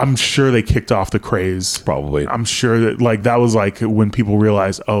 I'm sure they kicked off the craze. Probably. I'm sure that like that was like when people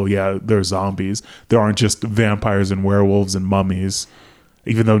realized, oh yeah, they're zombies. There aren't just vampires and werewolves and mummies.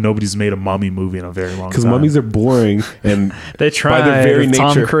 Even though nobody's made a mummy movie in a very long time. Because mummies are boring and They tried. by their very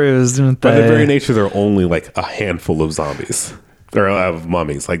Tom nature, Cruise, didn't by they? their very nature, there are only like a handful of zombies. There are of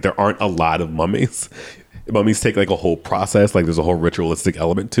mummies. Like there aren't a lot of mummies. Mummies take like a whole process, like there's a whole ritualistic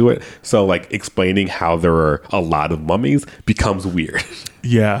element to it. So like explaining how there are a lot of mummies becomes weird.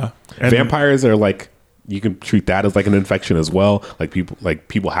 Yeah. And Vampires are like, you can treat that as like an infection as well. Like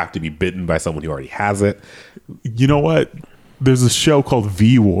people have to be bitten by someone who already has it. you know what? There's a show called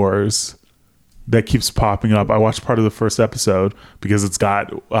V Wars that keeps popping up. I watched part of the first episode because it's got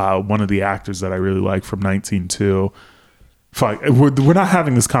one of the actors that I really like from 19-2. Fuck, we're not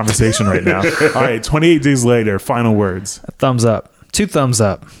having this conversation right now. All right, 28 days later, final words. Thumbs up. 2 thumbs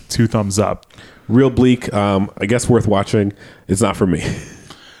up. 2 thumbs up. Real bleak. I guess worth watching. It's not for me.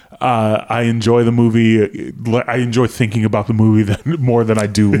 I enjoy the movie. I enjoy thinking about the movie more than I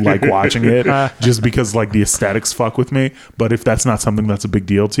do like watching it, just because like the aesthetics fuck with me. But if that's not something that's a big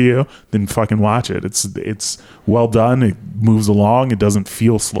deal to you, then fucking watch it. It's well done. It moves along. It doesn't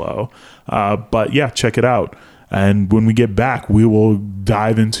feel slow. But yeah, check it out. And when we get back, we will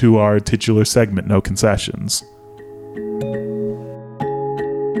dive into our titular segment, No Concessions.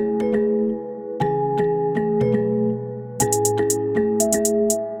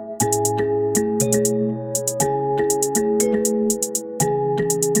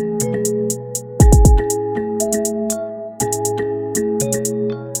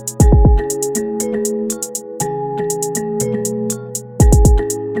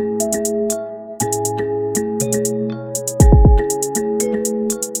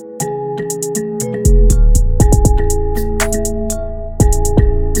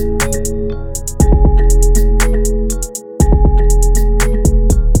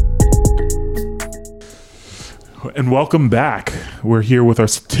 And welcome back. we're here with our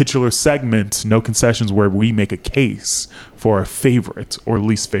titular segment, No Concessions, where we make a case for our favorite or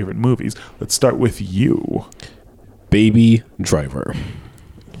least favorite movies. Let's start with you. Baby Driver.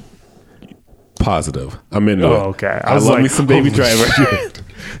 Positive. I'm into it. Okay. I was love like, me some Baby holy Driver. shit.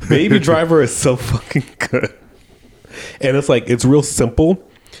 Baby Driver is so fucking good. And it's like, it's real simple,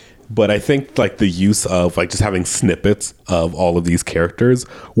 but I think like the use of like just having snippets of all of these characters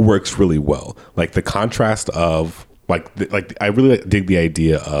works really well. Like the contrast of I really dig the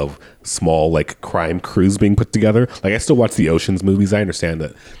idea of small like crime crews being put together. Like I still watch the Ocean's movies. I understand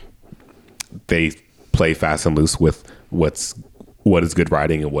that they play fast and loose with what is good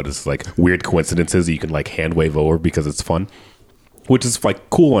writing and what is like weird coincidences you can like hand wave over because it's fun, which is like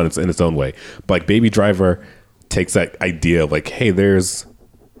cool in its own way. But like Baby Driver takes that idea of like, hey, there's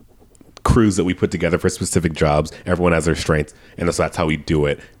crews that we put together for specific jobs. Everyone has their strengths, and so that's how we do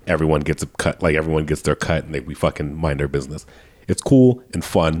it. Everyone gets a cut, like everyone gets their cut, and we fucking mind our business. It's cool and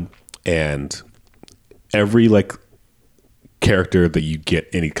fun, and every like character that you get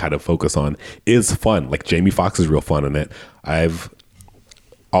any kind of focus on is fun. Like Jamie Foxx is real fun in it. I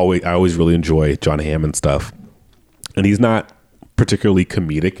always really enjoy John Hammond stuff, and he's not particularly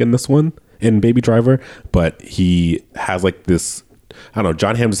comedic in this one in Baby Driver, but he has like this, I don't know,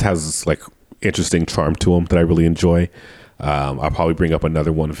 John Hamm just has this like interesting charm to him that I really enjoy. I'll probably bring up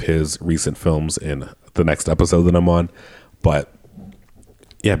another one of his recent films in the next episode that I'm on. But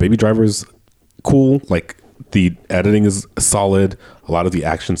yeah, Baby Driver's cool. Like the editing is solid. A lot of the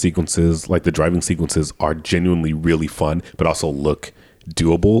action sequences, like the driving sequences, are genuinely really fun, but also look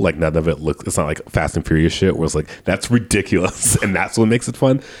doable. Like none of it looks, it's not like Fast and Furious shit where it's like, that's ridiculous. And that's what makes it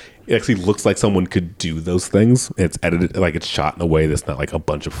fun. It actually looks like someone could do those things. It's edited, like it's shot in a way that's not like a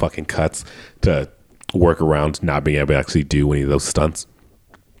bunch of fucking cuts to work around not being able to actually do any of those stunts.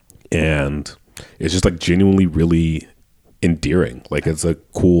 And it's just like genuinely really endearing. Like it's a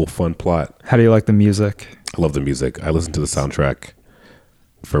cool, fun plot. How do you like the music? I love the music. I listened to the soundtrack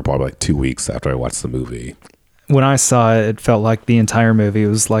for probably like 2 weeks after I watched the movie. When I saw it, it felt like the entire movie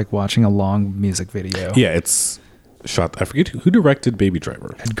was like watching a long music video. Yeah, it's shot. I forget who directed Baby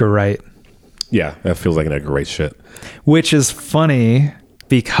Driver. Edgar Wright. Yeah, that feels like an Edgar Wright shit. Which is funny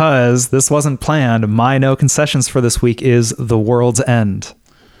because this wasn't planned. My no concessions for this week is The World's End,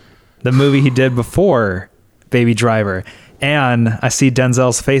 the movie he did before Baby Driver. And I see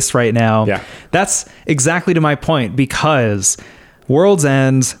Denzel's face right now. Yeah. That's exactly to my point, because World's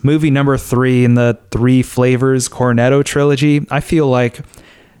End, movie number 3 in the Three Flavors Cornetto trilogy, I feel like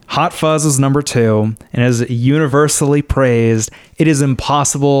Hot Fuzz is number 2 and is universally praised. It is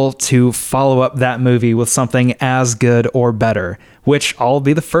impossible to follow up that movie with something as good or better, which I'll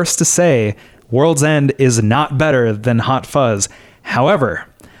be the first to say, World's End is not better than Hot Fuzz. However,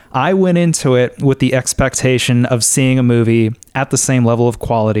 I went into it with the expectation of seeing a movie at the same level of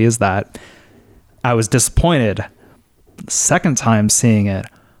quality as that. I was disappointed. The second time seeing it,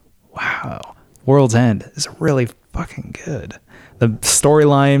 wow, World's End is really fucking good. The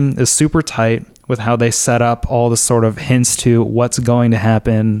storyline is super tight with how they set up all the sort of hints to what's going to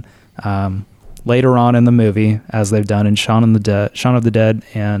happen later on in the movie, as they've done in Shaun of the Dead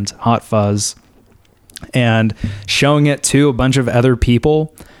and Hot Fuzz, and showing it to a bunch of other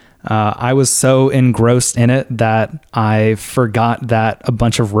people. I was so engrossed in it that I forgot that a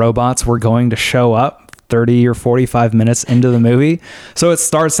bunch of robots were going to show up 30 or 45 minutes into the movie. So it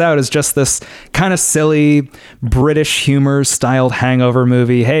starts out as just this kind of silly British humor styled hangover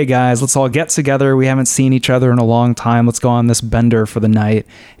movie. Hey guys, let's all get together. We haven't seen each other in a long time. Let's go on this bender for the night.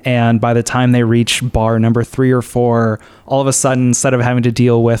 And by the time they reach bar number 3 or 4, all of a sudden, instead of having to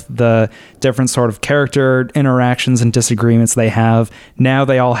deal with the different sort of character interactions and disagreements they have, now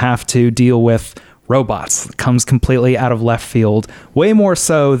they all have to deal with robots. It comes completely out of left field, way more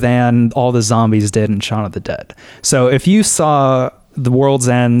so than all the zombies did in Shaun of the Dead. So if you saw The World's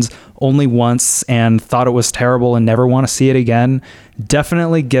End only once and thought it was terrible and never want to see it again,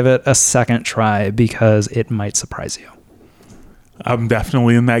 definitely give it a second try because it might surprise you. I'm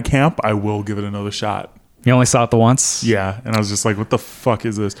definitely in that camp. I will give it another shot. You only saw it the once? Yeah, and I was just like, what the fuck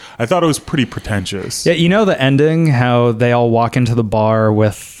is this? I thought it was pretty pretentious. Yeah, you know the ending, how they all walk into the bar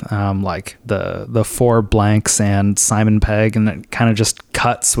with like the 4 blanks and Simon Pegg, and it kind of just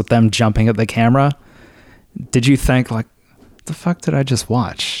cuts with them jumping at the camera. Did you think like, what the fuck did I just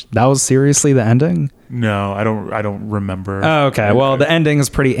watch? That was seriously the ending? No, I don't remember. Oh, okay. Well, the ending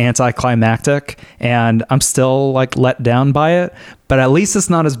is pretty anticlimactic, and I'm still like let down by it, but at least it's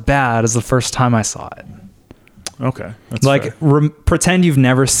not as bad as the first time I saw it. Okay. That's Like fair. pretend you've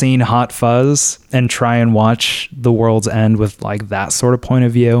never seen Hot Fuzz and try and watch The World's End with like that sort of point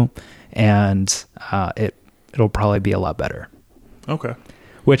of view, and it'll probably be a lot better. Okay.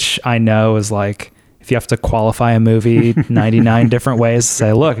 which I know is like, if you have to qualify a movie 99 different ways,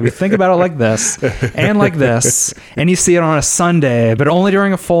 say, look, if you think about it like this, and you see it on a Sunday, but only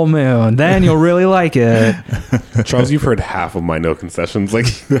during a full moon, then you'll really like it. Charles, you've heard half of my no concessions. Like,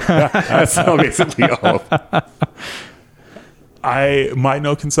 that's basically all. My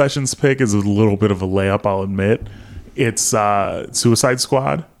no concessions pick is a little bit of a layup, I'll admit. It's Suicide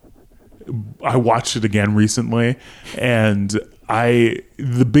Squad. I watched it again recently, and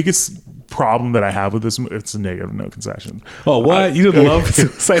the biggest problem that I have with this, it's a negative no concessions. Oh, what? You didn't love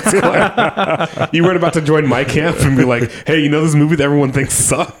Suicide Squad? You weren't about to join my camp and be like, hey, you know this movie that everyone thinks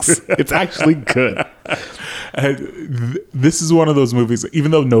sucks? It's actually good. This is one of those movies,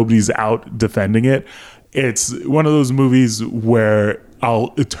 even though nobody's out defending it, it's one of those movies where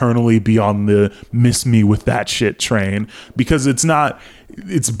I'll eternally be on the miss me with that shit train, because its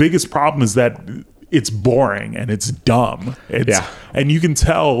biggest problem is that it's boring and it's dumb. And you can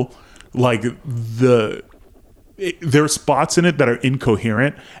tell, like, there are spots in it that are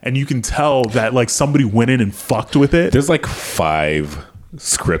incoherent, and you can tell that like somebody went in and fucked with it. There's like 5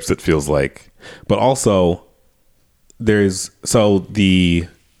 scripts, it feels like, but also it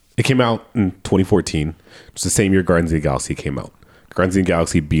came out in 2014. It's the same year Guardians of the Galaxy came out. Guardians of the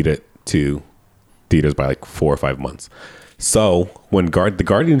Galaxy beat it to theaters by like 4 or 5 months. So when the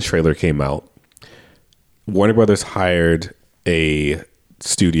Guardians trailer came out, Warner Brothers hired a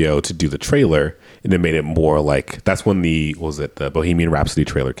studio to do the trailer, and it made it more like, that's when the Bohemian Rhapsody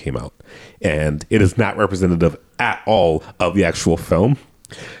trailer came out, and it is not representative at all of the actual film.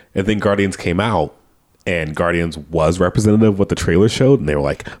 And then Guardians came out, and Guardians was representative of what the trailer showed, and they were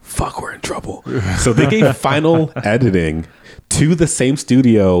like, fuck, we're in trouble. So they gave final editing to the same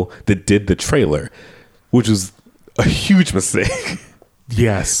studio that did the trailer, which was a huge mistake.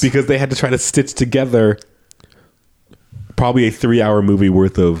 Yes. Because they had to try to stitch together probably a 3-hour movie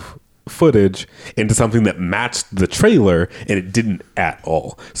worth of footage into something that matched the trailer, and it didn't at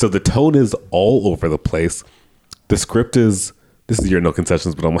all. So the tone is all over the place. The script is, this is your no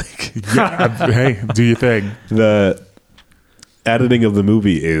concessions, but I'm like, hey, do your thing. The editing of the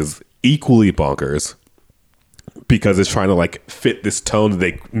movie is equally bonkers because it's trying to like fit this tone that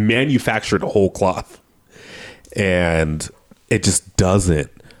they manufactured whole cloth, and it just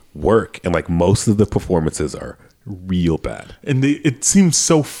doesn't work. And like most of the performances are real bad, and it seems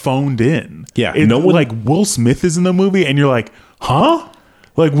so phoned in. Yeah, no one, like Will Smith is in the movie, and you're like, huh?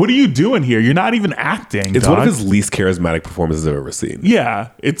 Like, what are you doing here? You're not even acting. It's dog. one of his least charismatic performances I've ever seen. Yeah,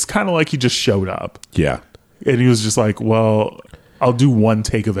 it's kind of like he just showed up. Yeah, and he was just like, well, I'll do one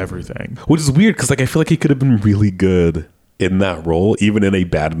take of everything, which is weird because like I feel like he could have been really good in that role, even in a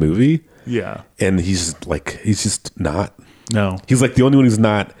bad movie. Yeah, and he's just not. No, he's like the only one who's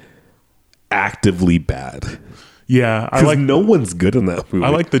not actively bad. Yeah, I like no one's good in that movie. I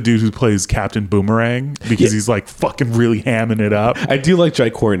like the dude who plays Captain Boomerang because he's like fucking really hamming it up. I do like Jai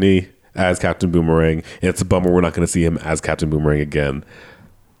Courtney as Captain Boomerang, and it's a bummer we're not going to see him as Captain Boomerang again.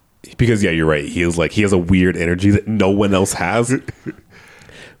 Because yeah, you're right. He has a weird energy that no one else has,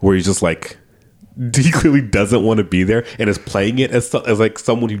 where he's just like, he clearly doesn't want to be there and is playing it as like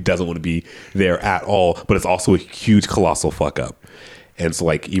someone who doesn't want to be there at all, but it's also a huge colossal fuck up. And so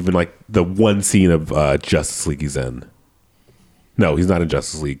like even like the one scene of Justice League he's in, no, he's not in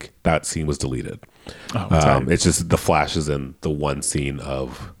Justice League. That scene was deleted. It's just the Flash is in the one scene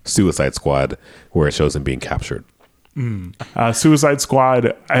of Suicide Squad where it shows him being captured. Suicide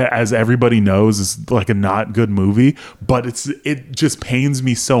Squad, as everybody knows, is like a not good movie, but it just pains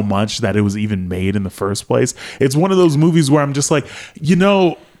me so much that it was even made in the first place. It's one of those movies where I'm just like,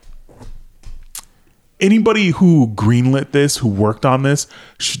 anybody who greenlit this, who worked on this,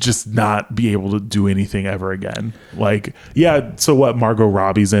 should just not be able to do anything ever again. Like, yeah, so what? Margot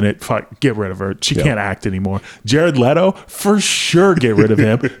Robbie's in it. Fuck, get rid of her. She can't act anymore. Jared Leto, for sure, get rid of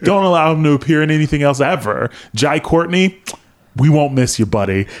him. Don't allow him to appear in anything else ever. Jai Courtney, we won't miss you,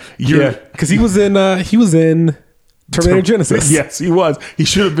 buddy. Because he was in Terminator Genesis. Yes, he was. He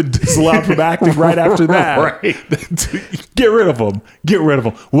should have been disallowed from acting right after that. Right. Get rid of him. Get rid of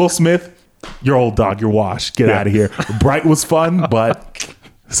him. Will Smith, you're old dog. You're washed. Get out of here. Bright was fun, but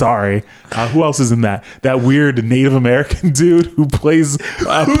sorry. Who else is in that? That weird Native American dude who plays who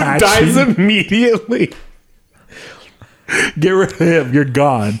dies immediately. Get rid of him. You're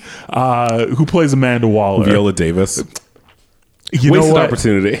gone. Who plays Amanda Waller? Viola Davis. Wasted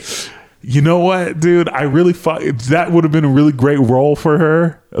opportunity. You know what, dude? I really thought that would have been a really great role for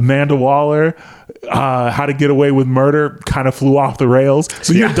her. Amanda Waller, How to Get Away with Murder, kind of flew off the rails.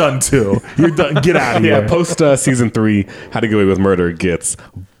 So you're done too. You're done. Get out of here. Yeah, post season 3, How to Get Away with Murder gets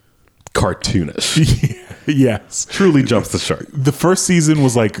cartoonish. Yes. Truly jumps the shark. The first season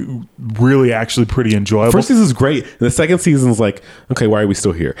was like really actually pretty enjoyable. First season's great. And the second season's like, okay, why are we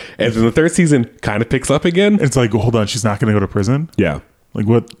still here? And then the third season kind of picks up again. It's like, well, hold on, she's not going to go to prison? Yeah. Like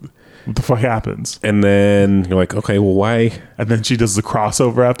what the fuck happens? And then you're like, okay, well, why? And then she does the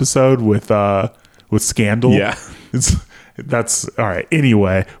crossover episode with Scandal. Yeah. That's all right.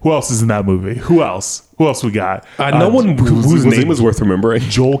 Anyway, who else is in that movie? Who else we got? No one whose name is worth remembering.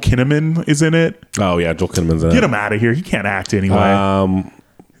 Joel Kinnaman is in it. Oh, yeah, Joel Kinnaman's in it. Get him out of here. He can't act anyway.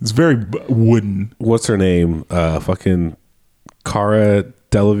 It's very wooden. What's her name? Fucking Cara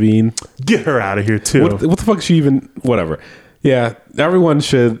Delevingne. Get her out of here too. What the fuck is she even? Whatever. Yeah, everyone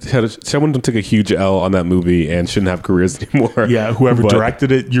someone took a huge L on that movie and shouldn't have careers anymore. Yeah, whoever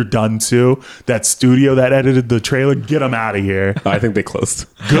directed it, you're done too. That studio that edited the trailer, get them out of here. I think they closed.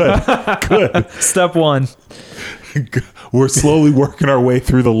 Good. Step one. We're slowly working our way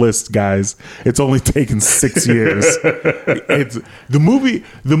through the list, guys. It's only taken 6 years. The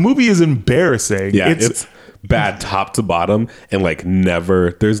movie is embarrassing. Yeah, it's bad top to bottom, and like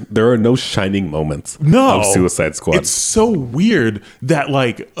there are no shining moments of Suicide Squad. It's so weird that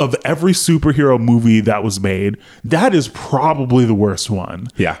like of every superhero movie that was made, that is probably the worst one.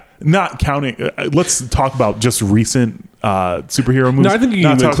 Yeah. Not counting let's talk about just recent superhero movies. No, I think you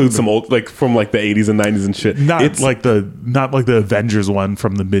can include some old, like from like the 80s and 90s and shit. Not like the Avengers one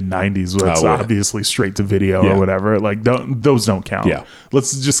from the mid 90s where it's obviously straight to video or whatever. Like those don't count. Yeah.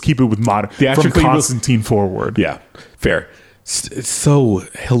 Let's just keep it with modern from Constantine forward. Yeah. Fair. It's so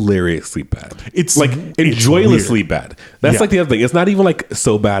hilariously bad. It's like enjoylessly weird. bad. That's like the other thing. It's not even like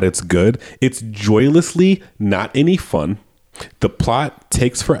so bad it's good. It's joylessly not any fun. The plot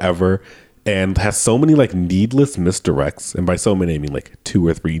takes forever and has so many like needless misdirects. And by so many, I mean like 2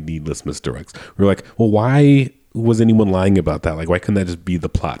 or 3 needless misdirects. We're like, well, why was anyone lying about that? Like, why couldn't that just be the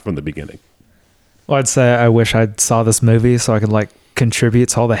plot from the beginning? Well, I'd say I wish I saw this movie so I could like contribute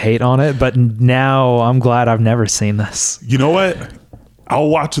to all the hate on it. But now I'm glad I've never seen this. You know what? I'll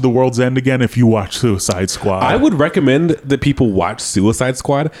watch The World's End again if you watch Suicide Squad. I would recommend that people watch Suicide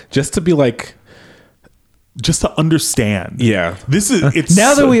Squad just to be like, just to understand. Yeah. It's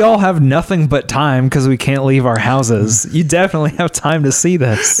now that we all have nothing but time because we can't leave our houses, you definitely have time to see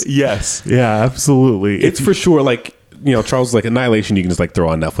this. Yes. Yeah, absolutely. It's for sure like, you know, Charles was like, Annihilation you can just like throw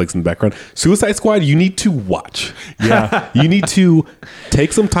on Netflix in the background. Suicide Squad you need to watch. Yeah. You need to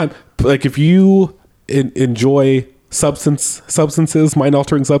take some time. Like if you enjoy substances,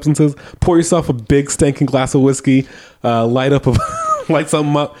 mind-altering substances, pour yourself a big stinking glass of whiskey, light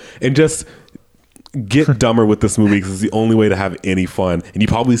something up and just get dumber with this movie because it's the only way to have any fun, and you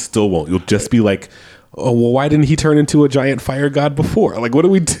probably still won't. You'll just be like, oh, well, why didn't he turn into a giant fire god before? Like, what are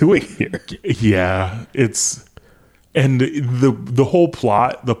we doing here? Yeah, and the whole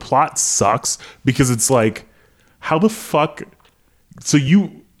plot, the plot sucks because it's like, how the fuck?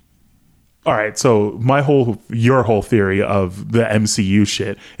 All right, so your whole theory of the MCU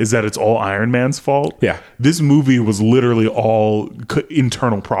shit is that it's all Iron Man's fault. Yeah. This movie was literally all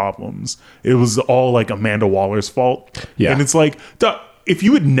internal problems. It was all like Amanda Waller's fault. Yeah. And it's like, if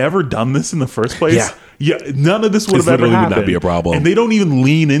you had never done this in the first place, none of this would have ever literally happened. would not be a problem. And they don't even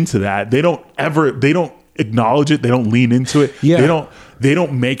lean into that. They don't acknowledge it. They don't lean into it. Yeah. They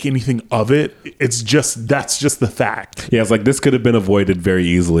don't make anything of it. That's just the fact. Yeah, it's like this could have been avoided very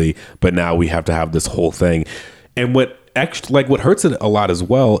easily, but now we have to have this whole thing. And what hurts it a lot as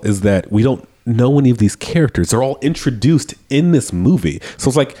well is that we don't know any of these characters. They're all introduced in this movie. So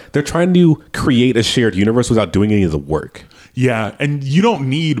it's like they're trying to create a shared universe without doing any of the work. Yeah, and you don't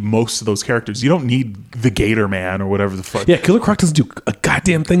need most of those characters. You don't need the Gator Man or whatever the fuck. Yeah, Killer Croc doesn't do a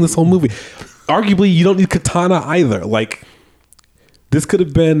goddamn thing this whole movie. Arguably, you don't need Katana either. Like, this could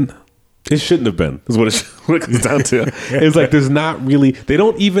have been... It shouldn't have been, is what it comes down to. It's like there's not really...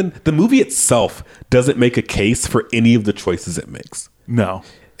 The movie itself doesn't make a case for any of the choices it makes. No.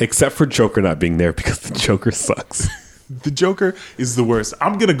 Except for Joker not being there because the Joker sucks. The Joker is the worst.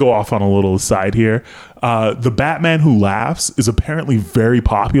 I'm going to go off on a little aside here. The Batman Who Laughs is apparently very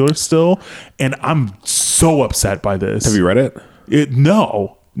popular still, and I'm so upset by this. Have you read it?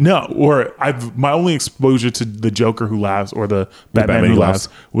 No. Or my only exposure to the Joker Who Laughs or the Batman Who Laughs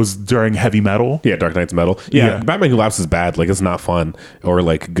was during Heavy Metal. Yeah, Dark Knight's Metal. Yeah, Batman Who Laughs is bad. Like, it's not fun or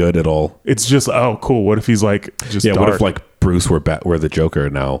like good at all. It's just, oh, cool. What if he's like just dark? What if like Bruce were the Joker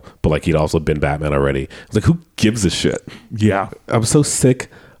now, but like he'd also been Batman already? It's like, who gives a shit? Yeah, I'm so sick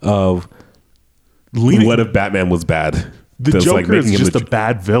of what if Batman was bad. The That's, like, Joker is making him just a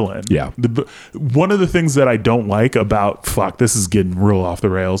bad villain. Yeah. One of the things that I don't like about this is getting real off the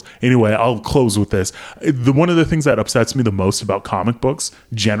rails. Anyway, I'll close with this. One of the things that upsets me the most about comic books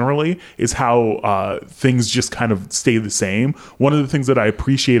generally is how things just kind of stay the same. One of the things that I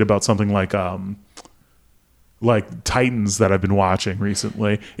appreciate about something like Titans that I've been watching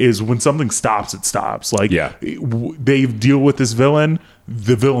recently is when something stops, it stops. Like, Yeah. They deal with this villain,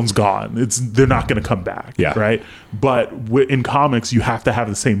 the villain's gone. They're not going to come back. Yeah. Right. But in comics, you have to have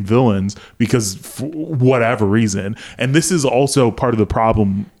the same villains because for whatever reason. And this is also part of the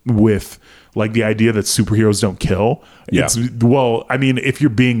problem with like the idea that superheroes don't kill. Yeah. Well, I mean, if you're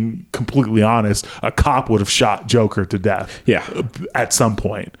being completely honest, a cop would have shot Joker to death. Yeah. At some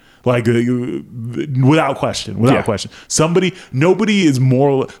point. Like without question. Nobody is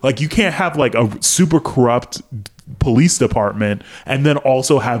more like, you can't have like a super corrupt police department and then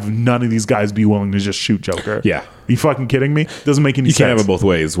also have none of these guys be willing to just shoot Joker. Yeah. You fucking kidding me? Doesn't make any sense. You can't have it both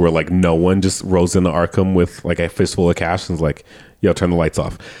ways where like no one just rolls into Arkham with like a fistful of cash and is like, yo, turn the lights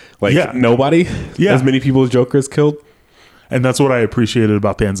off. Like nobody, as many people as Joker is killed. And that's what I appreciated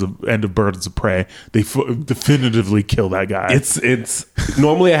about the end of Birds of Prey. They definitively kill that guy. It's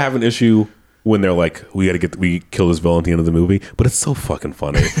normally I have an issue when they're like, we kill this villain at the end of the movie, but it's so fucking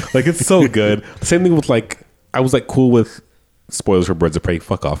funny. Like, it's so good. Same thing with like, I was like cool with spoilers for Birds of Prey.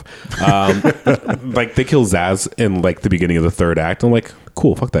 Fuck off. Like they kill Zaz in like the beginning of the third act. I'm like,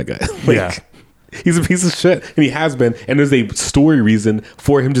 cool. Fuck that guy. Like, he's a piece of shit, and he has been. And there's a story reason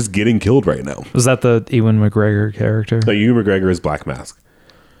for him just getting killed right now. Was that the Ewan McGregor character? No, Ewan McGregor is Black Mask.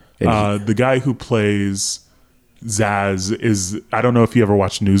 The guy who plays Zaz is, I don't know if you ever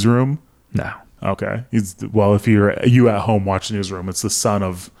watched Newsroom. No. Okay. If you at home watch Newsroom, it's the son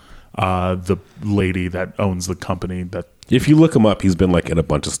of the lady that owns the company that. If you look him up, he's been like in a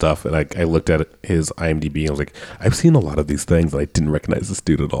bunch of stuff, and I looked at his IMDb and I was like, I've seen a lot of these things, and I didn't recognize this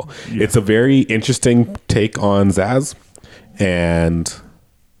dude at all. Yeah. It's a very interesting take on Zaz, and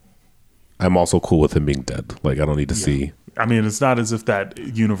I'm also cool with him being dead. Like, I don't need to see. I mean, it's not as if that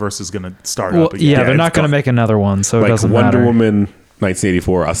universe is going to start up again. Yeah, they're not going to make another one, so it doesn't matter. Wonder Woman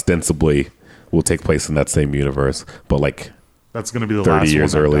 1984 ostensibly will take place in that same universe, but like that's going to be the 30 last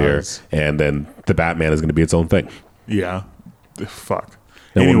years one earlier, does. And then the Batman is going to be its own thing. Yeah. Fuck.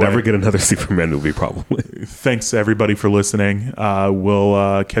 And we'll never get another Superman movie, probably. Thanks, everybody, for listening.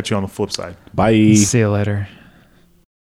 We'll catch you on the flip side. Bye. See you later.